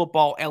backyard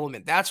football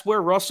element. That's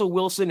where Russell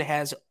Wilson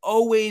has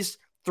always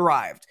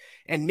thrived,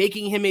 and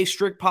making him a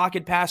strict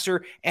pocket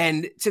passer,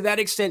 and to that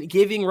extent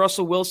giving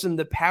Russell Wilson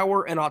the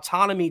power and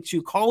autonomy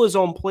to call his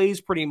own plays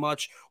pretty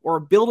much or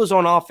build his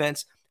own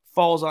offense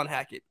falls on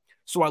Hackett.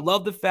 So I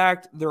love the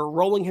fact they're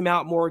rolling him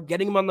out more,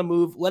 getting him on the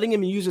move, letting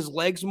him use his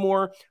legs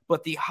more,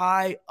 but the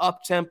high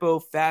up-tempo,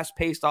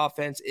 fast-paced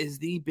offense is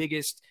the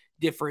biggest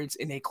difference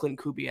in a Clint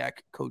Kubiak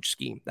coach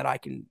scheme that I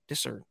can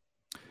discern.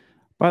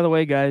 By the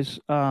way, guys,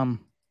 got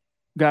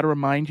to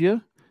remind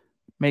you,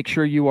 make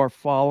sure you are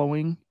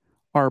following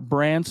our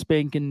brand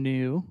spanking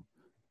new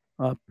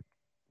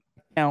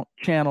account,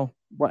 channel,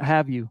 what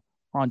have you,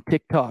 on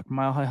TikTok,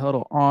 Mile High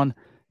Huddle on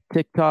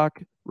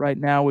TikTok. Right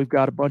now, we've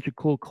got a bunch of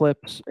cool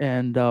clips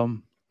and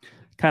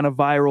kind of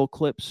viral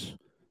clips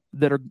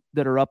that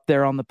are up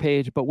there on the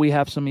page, but we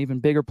have some even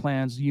bigger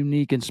plans,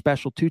 unique and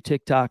special to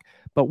TikTok.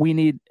 But we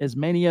need as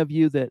many of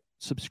you that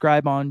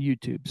subscribe on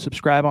YouTube,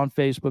 subscribe on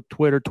Facebook,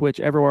 Twitter,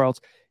 Twitch, everywhere else.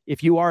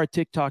 If you are a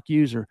TikTok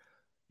user,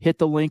 hit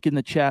the link in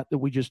the chat that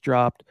we just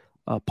dropped.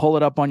 Pull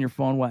it up on your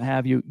phone, what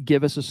have you.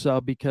 Give us a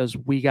sub because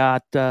we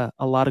got a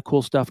lot of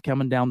cool stuff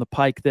coming down the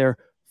pike there.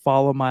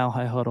 Follow Mile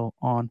High Huddle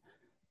on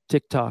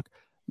TikTok.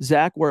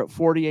 Zach, we're at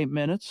 48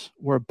 minutes.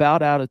 We're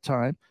about out of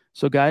time.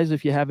 So, guys,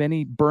 if you have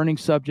any burning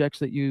subjects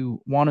that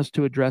you want us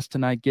to address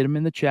tonight, get them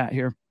in the chat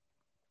here.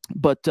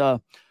 But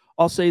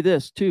I'll say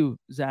this, too,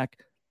 Zach.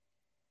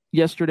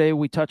 Yesterday,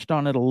 we touched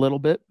on it a little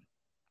bit.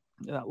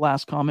 That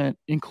last comment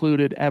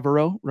included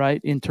Evero,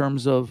 right, in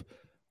terms of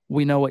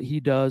we know what he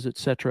does,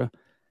 etc.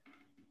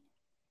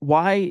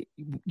 Why,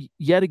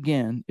 yet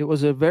again, it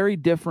was a very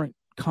different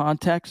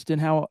context in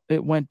how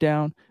it went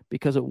down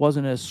because it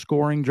wasn't a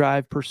scoring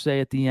drive per se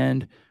at the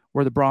end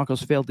where the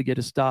Broncos failed to get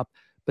a stop,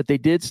 but they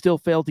did still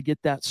fail to get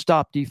that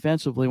stop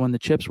defensively when the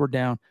chips were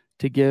down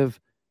to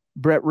give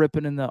Brett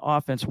Rypien and the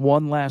offense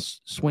one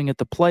last swing at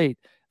the plate.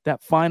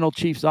 That final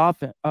Chiefs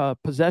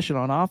possession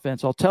on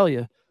offense, I'll tell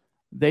you,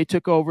 they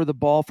took over the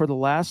ball for the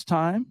last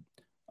time.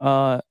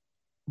 Brett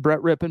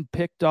Rypien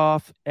picked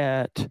off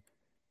at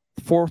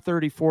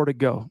 4:34 to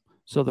go.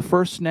 So the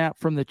first snap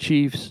from the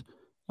Chiefs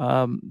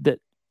that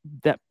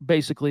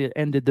basically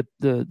ended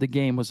the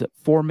game was at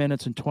 4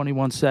 minutes and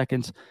 21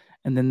 seconds,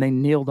 and then they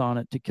kneeled on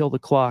it to kill the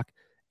clock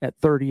at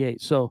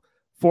 38. So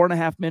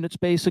 4.5 minutes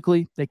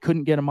basically. They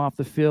couldn't get him off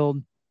the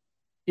field.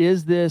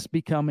 Is this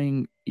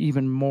becoming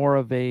even more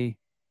of a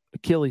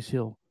Achilles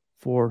heel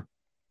for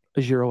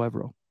Ejiro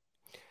Evero?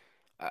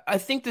 I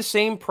think the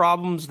same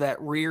problems that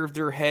reared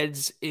their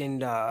heads in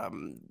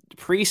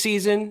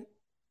preseason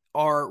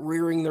are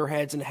rearing their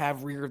heads and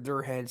have reared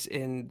their heads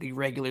in the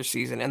regular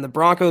season. And the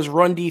Broncos'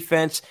 run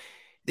defense,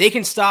 they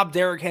can stop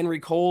Derrick Henry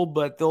cold,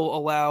 but they'll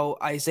allow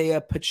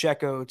Isaiah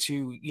Pacheco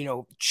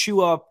to,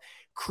 chew up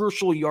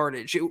crucial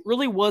yardage. It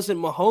really wasn't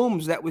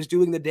Mahomes that was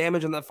doing the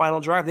damage on that final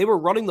drive. They were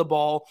running the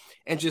ball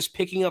and just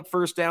picking up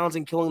first downs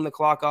and killing the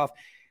clock off.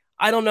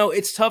 I don't know.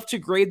 It's tough to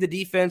grade the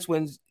defense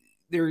when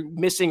they're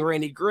missing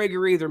Randy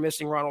Gregory, they're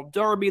missing Ronald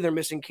Darby, they're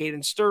missing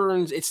Caden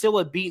Stearns. It's still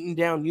a beaten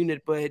down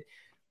unit, but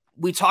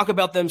we talk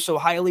about them so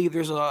highly.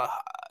 There's a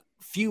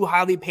few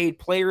highly paid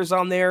players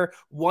on there.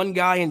 One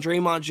guy in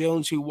Draymond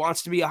Jones who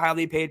wants to be a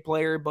highly paid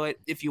player, but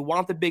if you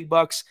want the big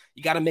bucks,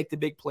 you got to make the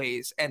big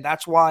plays. And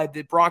that's why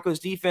the Broncos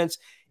defense,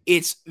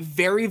 it's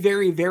very,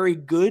 very, very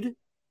good.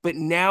 But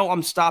now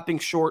I'm stopping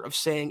short of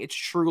saying it's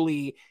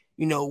truly,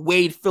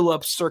 Wade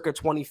Phillips circa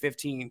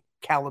 2015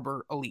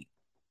 caliber elite.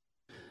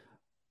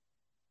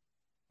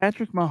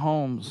 Patrick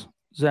Mahomes,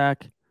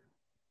 Zach,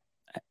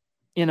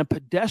 in a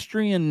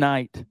pedestrian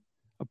night,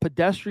 a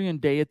pedestrian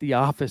day at the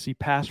office, he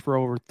passed for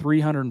over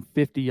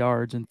 350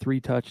 yards and 3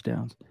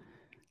 touchdowns.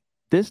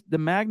 The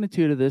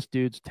magnitude of this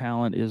dude's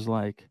talent is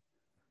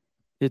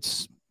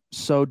it's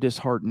so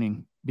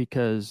disheartening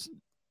because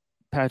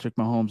Patrick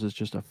Mahomes is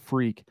just a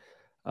freak.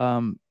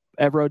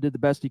 Evero did the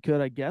best he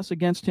could, I guess,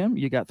 against him.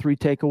 You got 3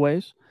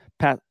 takeaways.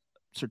 Pat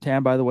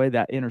Surtain, by the way,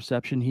 that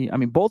interception,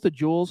 both of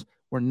Jules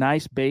were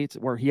nice baits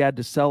where he had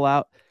to sell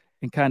out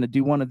and kind of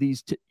do one of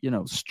these,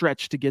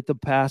 stretch to get the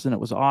pass, and it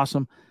was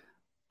awesome.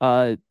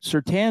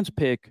 Surtain's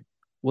pick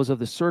was of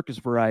the circus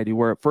variety,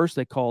 where at first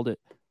they called it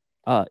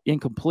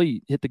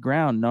incomplete, hit the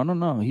ground.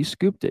 No. He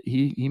scooped it.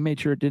 He made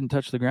sure it didn't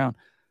touch the ground.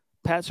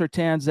 Pat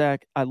Surtain,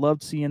 Zach, I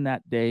loved seeing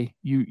that day.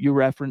 You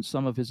referenced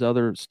some of his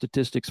other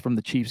statistics from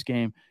the Chiefs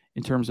game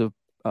in terms of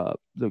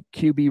the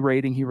QB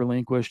rating he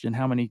relinquished and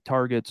how many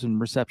targets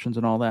and receptions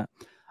and all that.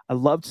 I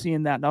loved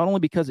seeing that, not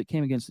only because it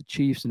came against the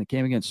Chiefs and it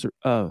came against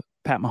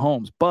Pat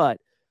Mahomes, but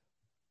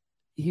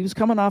he was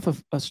coming off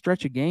of a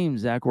stretch of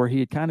games, Zach, where he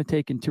had kind of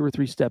taken 2 or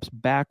 3 steps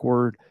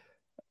backward,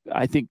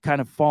 I think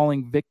kind of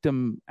falling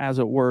victim, as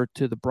it were,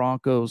 to the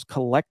Broncos'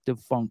 collective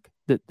funk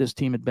that this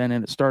team had been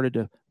in. It started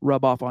to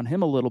rub off on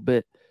him a little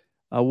bit.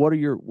 What are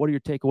your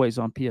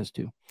takeaways on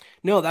PS2?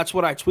 No, that's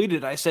what I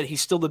tweeted. I said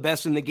he's still the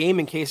best in the game,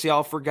 in case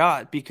y'all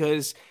forgot,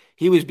 because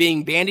he was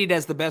being bandied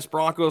as the best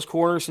Broncos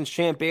corner since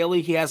Champ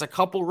Bailey. He has a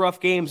couple rough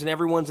games, and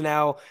everyone's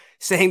now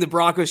saying the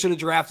Broncos should have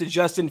drafted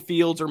Justin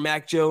Fields or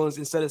Mac Jones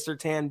instead of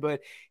Surtain.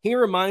 But he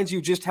reminds you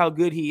just how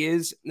good he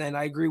is, and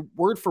I agree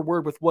word for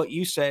word with what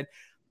you said.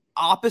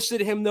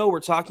 Opposite him, though,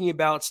 we're talking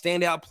about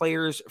standout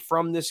players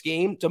from this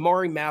game.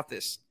 Damari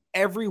Mathis,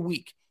 every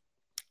week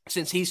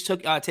since he's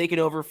taken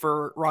over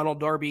for Ronald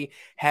Darby,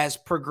 has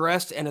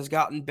progressed and has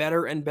gotten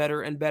better and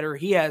better and better.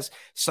 He has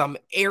some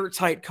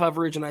airtight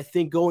coverage, and I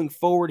think going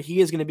forward,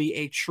 he is going to be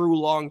a true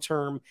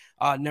long-term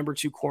number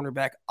 2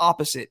 cornerback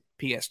opposite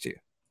PS2.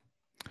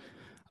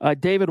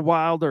 David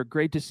Wilder,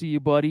 great to see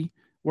you, buddy.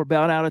 We're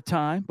about out of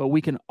time, but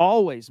we can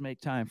always make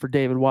time for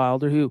David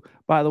Wilder, who,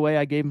 by the way,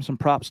 I gave him some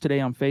props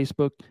today on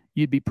Facebook.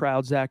 You'd be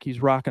proud, Zach.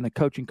 He's rocking a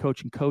coaching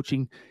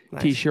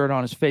nice T-shirt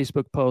on his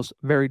Facebook post.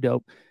 Very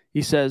dope.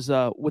 He says,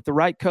 with the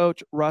right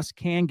coach, Russ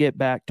can get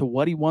back to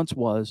what he once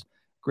was.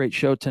 Great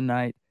show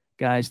tonight,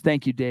 guys.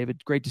 Thank you,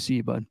 David. Great to see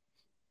you, bud.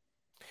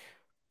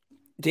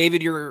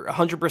 David, you're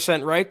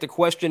 100% right. The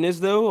question is,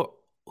 though,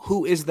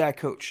 who is that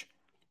coach?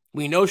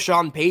 We know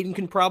Sean Payton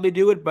can probably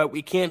do it, but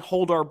we can't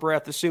hold our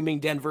breath assuming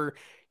Denver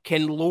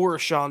can lure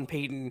Sean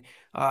Payton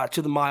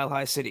to the Mile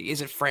High City.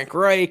 Is it Frank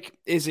Reich?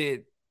 Is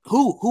it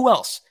who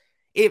else?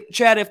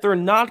 If they're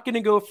not going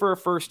to go for a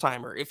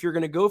first-timer, if you're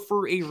going to go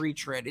for a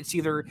retread, it's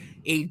either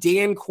a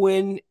Dan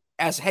Quinn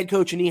as head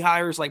coach and he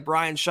hires like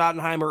Brian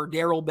Schottenheimer or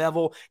Darrell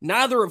Bevell,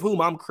 neither of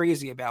whom I'm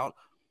crazy about.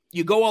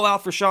 You go all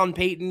out for Sean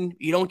Payton,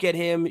 you don't get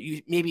him,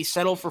 you maybe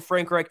settle for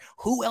Frank Reich.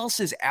 Who else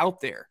is out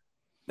there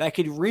that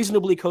could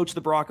reasonably coach the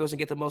Broncos and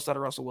get the most out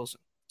of Russell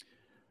Wilson?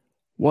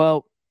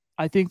 Well,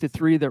 I think the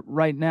 3 that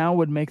right now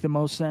would make the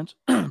most sense,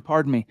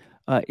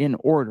 in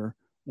order,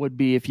 would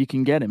be, if you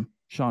can get him,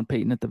 Sean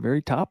Payton at the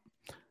very top,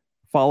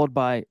 followed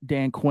by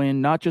Dan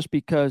Quinn, not just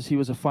because he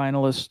was a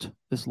finalist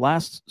this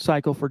last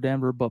cycle for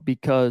Denver, but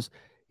because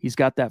he's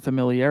got that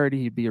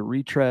familiarity. He'd be a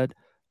retread,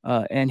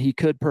 and he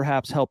could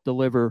perhaps help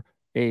deliver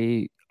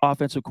a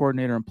offensive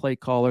coordinator and play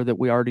caller that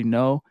we already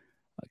know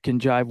can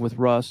jive with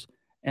Russ.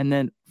 And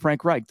then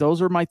Frank Reich.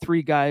 Those are my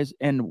 3 guys,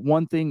 and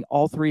one thing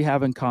all 3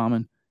 have in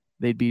common,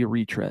 they'd be a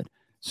retread.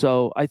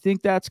 So I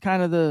think that's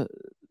kind of the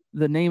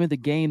name of the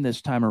game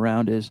this time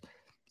around is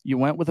you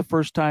went with a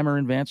first-timer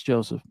in Vance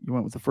Joseph. You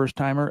went with the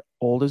first-timer,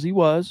 old as he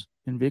was,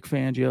 in Vic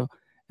Fangio.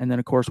 And then,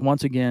 of course,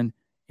 once again,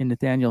 in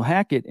Nathaniel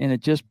Hackett. And it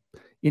just,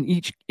 in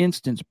each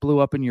instance, blew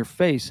up in your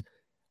face.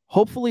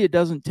 Hopefully it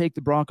doesn't take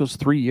the Broncos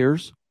 3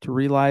 years to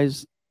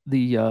realize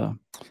the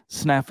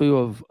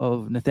snafu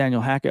of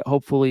Nathaniel Hackett.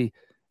 Hopefully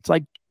it's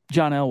like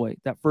John Elway,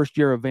 that first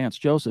year of Vance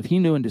Joseph. He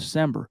knew in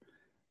December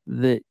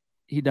that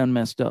he done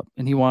messed up,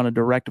 and he wanted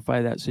to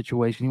rectify that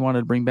situation. He wanted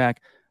to bring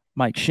back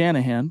Mike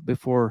Shanahan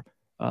before,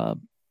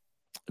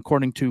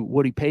 according to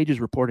Woody Page's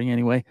reporting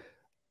anyway,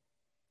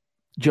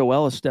 Joe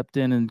Ellis stepped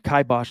in and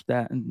kiboshed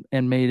that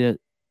and made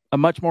it a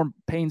much more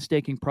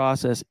painstaking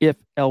process. If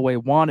Elway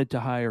wanted to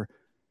hire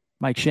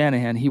Mike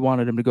Shanahan, he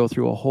wanted him to go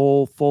through a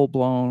whole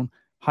full-blown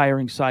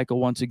hiring cycle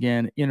once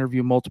again,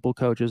 interview multiple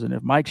coaches. And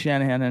if Mike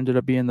Shanahan ended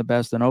up being the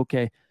best, then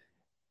okay.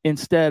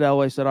 Instead,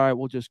 Elway said, all right,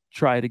 we'll just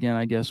try it again,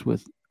 I guess,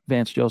 with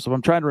Vance Joseph.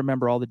 I'm trying to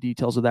remember all the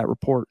details of that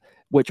report,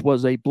 which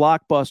was a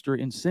blockbuster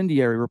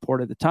incendiary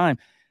report at the time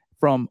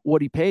from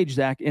Woody Page,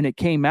 Zach, and it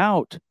came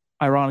out,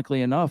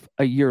 ironically enough,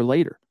 a year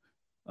later,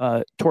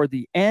 toward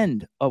the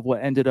end of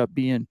what ended up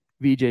being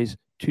VJ's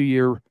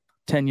 2-year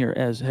tenure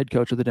as head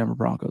coach of the Denver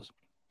Broncos.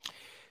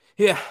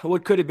 Yeah,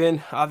 what could have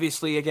been,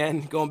 obviously,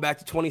 again, going back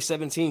to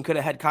 2017, could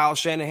have had Kyle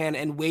Shanahan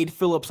and Wade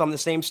Phillips on the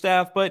same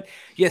staff, but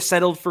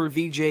settled for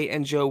VJ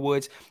and Joe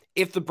Woods.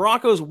 If the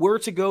Broncos were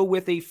to go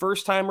with a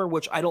first-timer,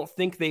 which I don't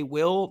think they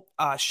will,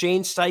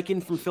 Shane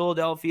Steichen from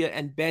Philadelphia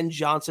and Ben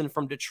Johnson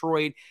from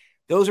Detroit,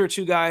 those are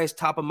two guys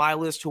top of my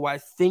list who I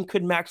think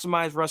could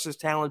maximize Russ's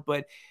talent,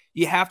 but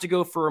you have to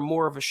go for a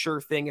more of a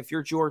sure thing if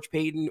you're George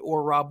Payton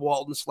or Rob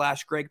Walton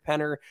 / Greg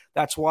Penner.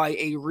 That's why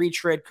a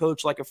retread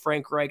coach like a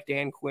Frank Reich,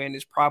 Dan Quinn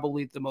is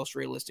probably the most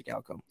realistic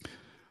outcome.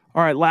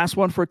 All right, last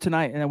one for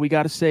tonight, and then we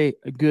got to say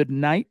a good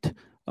night.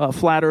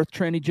 Flat Earth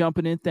Trenny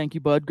jumping in. Thank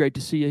you, bud. Great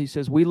to see you. He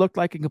says, we looked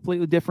like a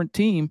completely different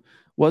team.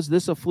 Was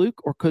this a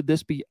fluke or could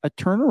this be a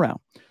turnaround?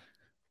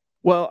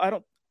 Well,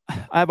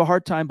 I have a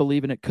hard time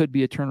believing it could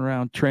be a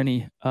turnaround,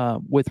 Trenny,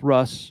 with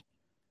Russ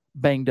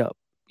banged up.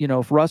 You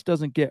know, if Russ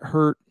doesn't get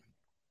hurt,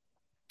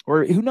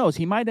 or who knows,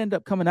 he might end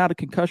up coming out of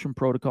concussion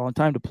protocol in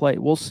time to play.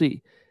 We'll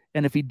see.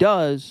 And if he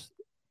does,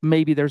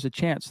 maybe there's a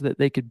chance that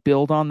they could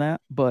build on that.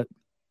 But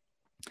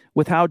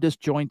with how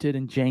disjointed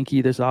and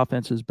janky this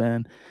offense has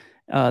been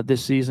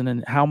this season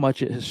and how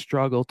much it has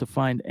struggled to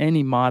find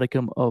any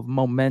modicum of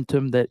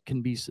momentum that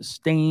can be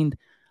sustained,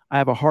 I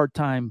have a hard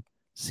time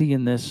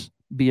seeing this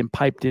being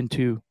piped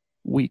into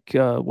week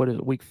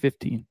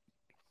 15.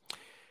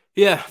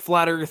 Yeah,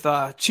 Flat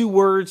Earth, 2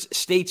 words,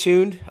 stay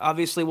tuned.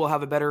 Obviously, we'll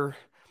have a better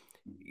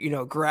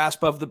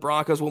grasp of the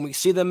Broncos when we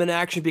see them in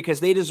action because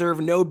they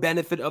deserve no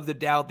benefit of the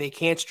doubt. They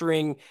can't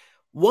string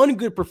one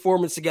good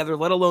performance together,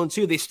 let alone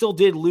 2. They still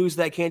did lose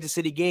that Kansas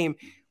City game,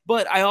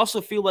 but I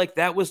also feel like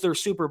that was their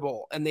Super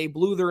Bowl, and they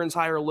blew their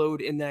entire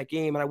load in that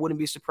game, and I wouldn't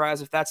be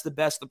surprised if that's the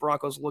best the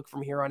Broncos look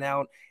from here on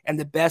out, and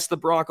the best the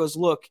Broncos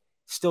look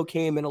still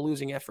came in a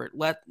losing effort.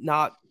 Let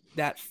not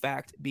that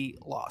fact be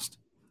lost.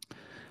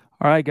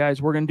 All right, guys,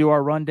 we're going to do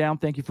our rundown.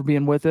 Thank you for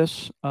being with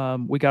us.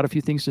 We got a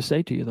few things to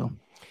say to you, though.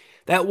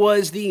 That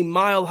was the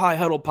Mile High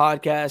Huddle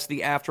podcast,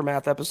 the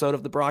aftermath episode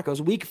of the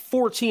Broncos Week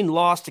 14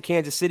 loss to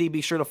Kansas City.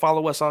 Be sure to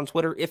follow us on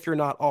Twitter if you're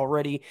not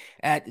already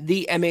at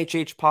the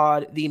MHH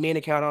Pod, the main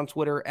account on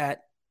Twitter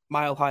at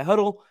Mile High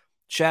Huddle,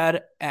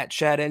 Chad at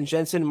Chad N.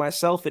 Jensen,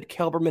 myself at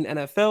Kelberman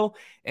NFL,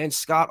 and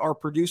Scott, our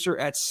producer,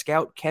 at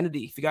Scout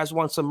Kennedy. If you guys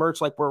want some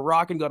merch like we're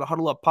rocking, go to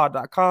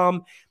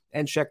huddleuppod.com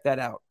and check that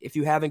out. If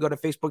you haven't, go to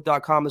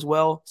facebook.com as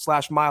well,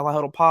 /Mile High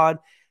Huddle Pod.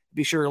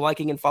 Be sure you're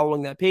liking and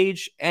following that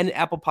page. And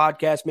Apple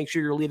Podcasts, make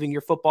sure you're leaving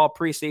your football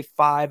priest a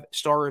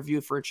 5-star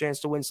review for a chance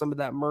to win some of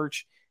that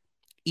merch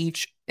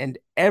each and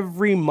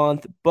every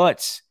month.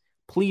 But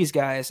please,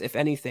 guys, if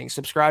anything,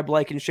 subscribe,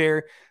 like, and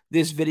share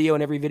this video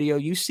and every video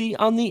you see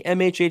on the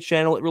MHH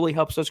channel. It really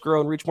helps us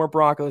grow and reach more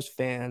Broncos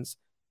fans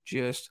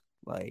just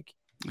like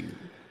you.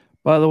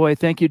 By the way,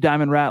 thank you,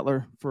 Diamond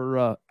Rattler,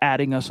 for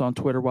adding us on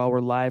Twitter while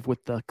we're live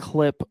with the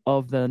clip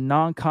of the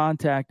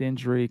non-contact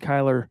injury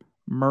Kyler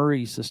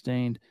Murray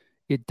sustained.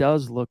 It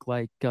does look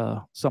like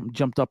something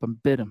jumped up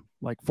and bit him,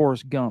 like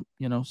Forrest Gump.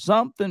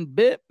 Something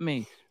bit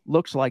me.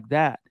 Looks like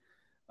that.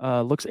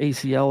 Looks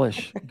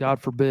ACL-ish.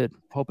 God forbid.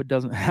 Hope it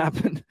doesn't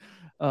happen.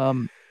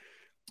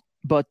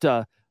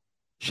 But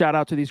shout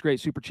out to these great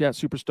Super Chat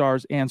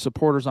superstars and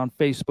supporters on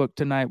Facebook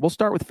tonight. We'll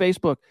start with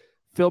Facebook.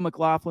 Phil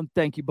McLaughlin,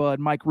 thank you, bud.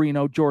 Mike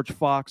Reno, George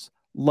Fox,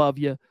 love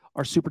you.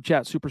 Our Super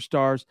Chat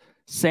superstars.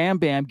 Sam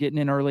Bam getting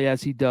in early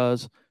as he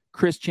does.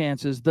 Chris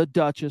Chances, the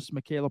Duchess,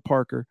 Michaela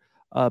Parker,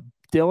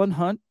 Dylan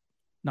Hunt,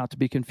 not to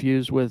be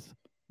confused with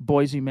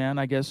Boise Man,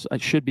 I guess I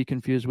should be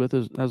confused with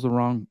as the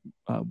wrong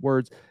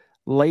words.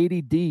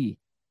 Lady D,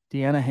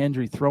 Deanna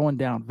Hendry throwing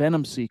down,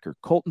 Venom Seeker,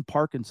 Colton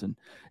Parkinson,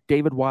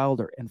 David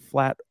Wilder, and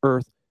Flat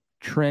Earth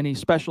Trenny.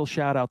 Special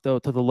shout out, though,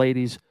 to the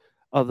ladies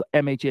of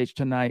MHH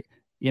tonight,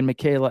 Ian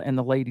Michaela and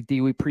the Lady D.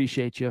 We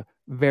appreciate you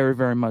very,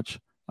 very much.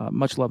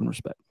 Much love and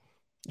respect.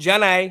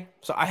 Jenny.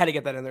 So I had to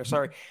get that in there.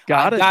 Sorry.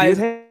 Got it, guys.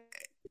 Dude.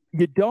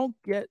 You don't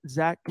get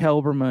Zach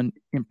Kelberman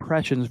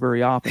impressions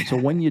very often. So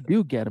when you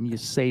do get them, you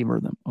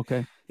savor them.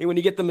 Okay. When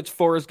you get them, it's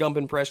Forrest Gump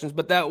impressions.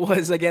 But that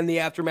was, again, the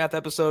aftermath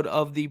episode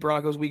of the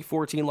Broncos Week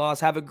 14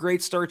 loss. Have a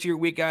great start to your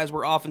week, guys.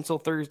 We're off until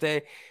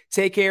Thursday.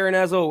 Take care. And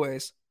as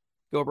always,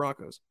 go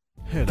Broncos.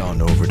 Head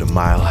on over to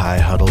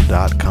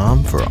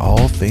milehighhuddle.com for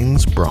all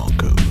things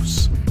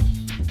Broncos.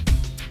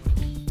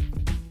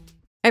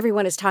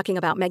 Everyone is talking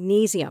about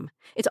magnesium.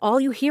 It's all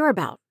you hear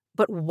about.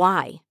 But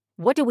why?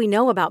 What do we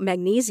know about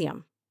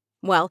magnesium?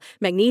 Well,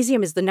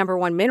 magnesium is the number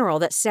one mineral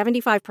that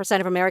 75%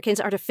 of Americans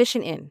are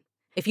deficient in.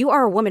 If you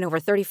are a woman over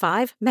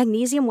 35,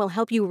 magnesium will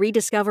help you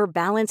rediscover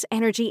balance,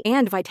 energy,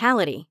 and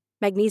vitality.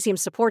 Magnesium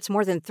supports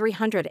more than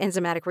 300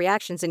 enzymatic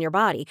reactions in your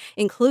body,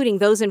 including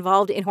those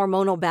involved in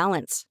hormonal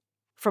balance.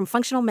 From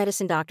functional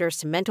medicine doctors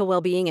to mental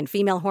well-being and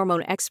female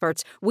hormone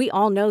experts, we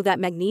all know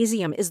that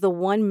magnesium is the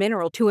one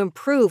mineral to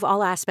improve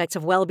all aspects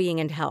of well-being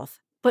and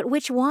health. But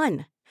which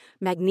one?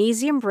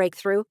 Magnesium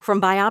Breakthrough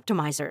from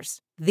Bioptimizers,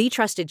 the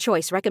trusted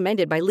choice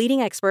recommended by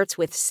leading experts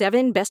with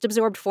 7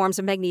 best-absorbed forms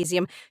of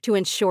magnesium to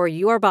ensure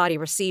your body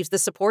receives the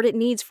support it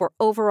needs for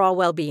overall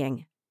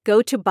well-being.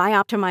 Go to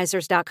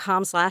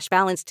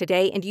bioptimizers.com/balance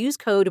today and use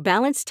code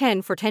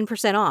BALANCE10 for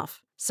 10%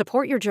 off.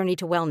 Support your journey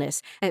to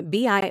wellness at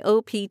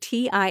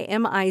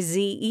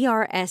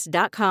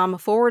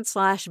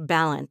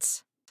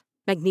bioptimizers.com/balance.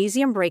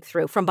 Magnesium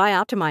Breakthrough from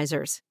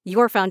Bioptimizers,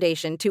 your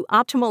foundation to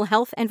optimal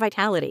health and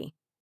vitality.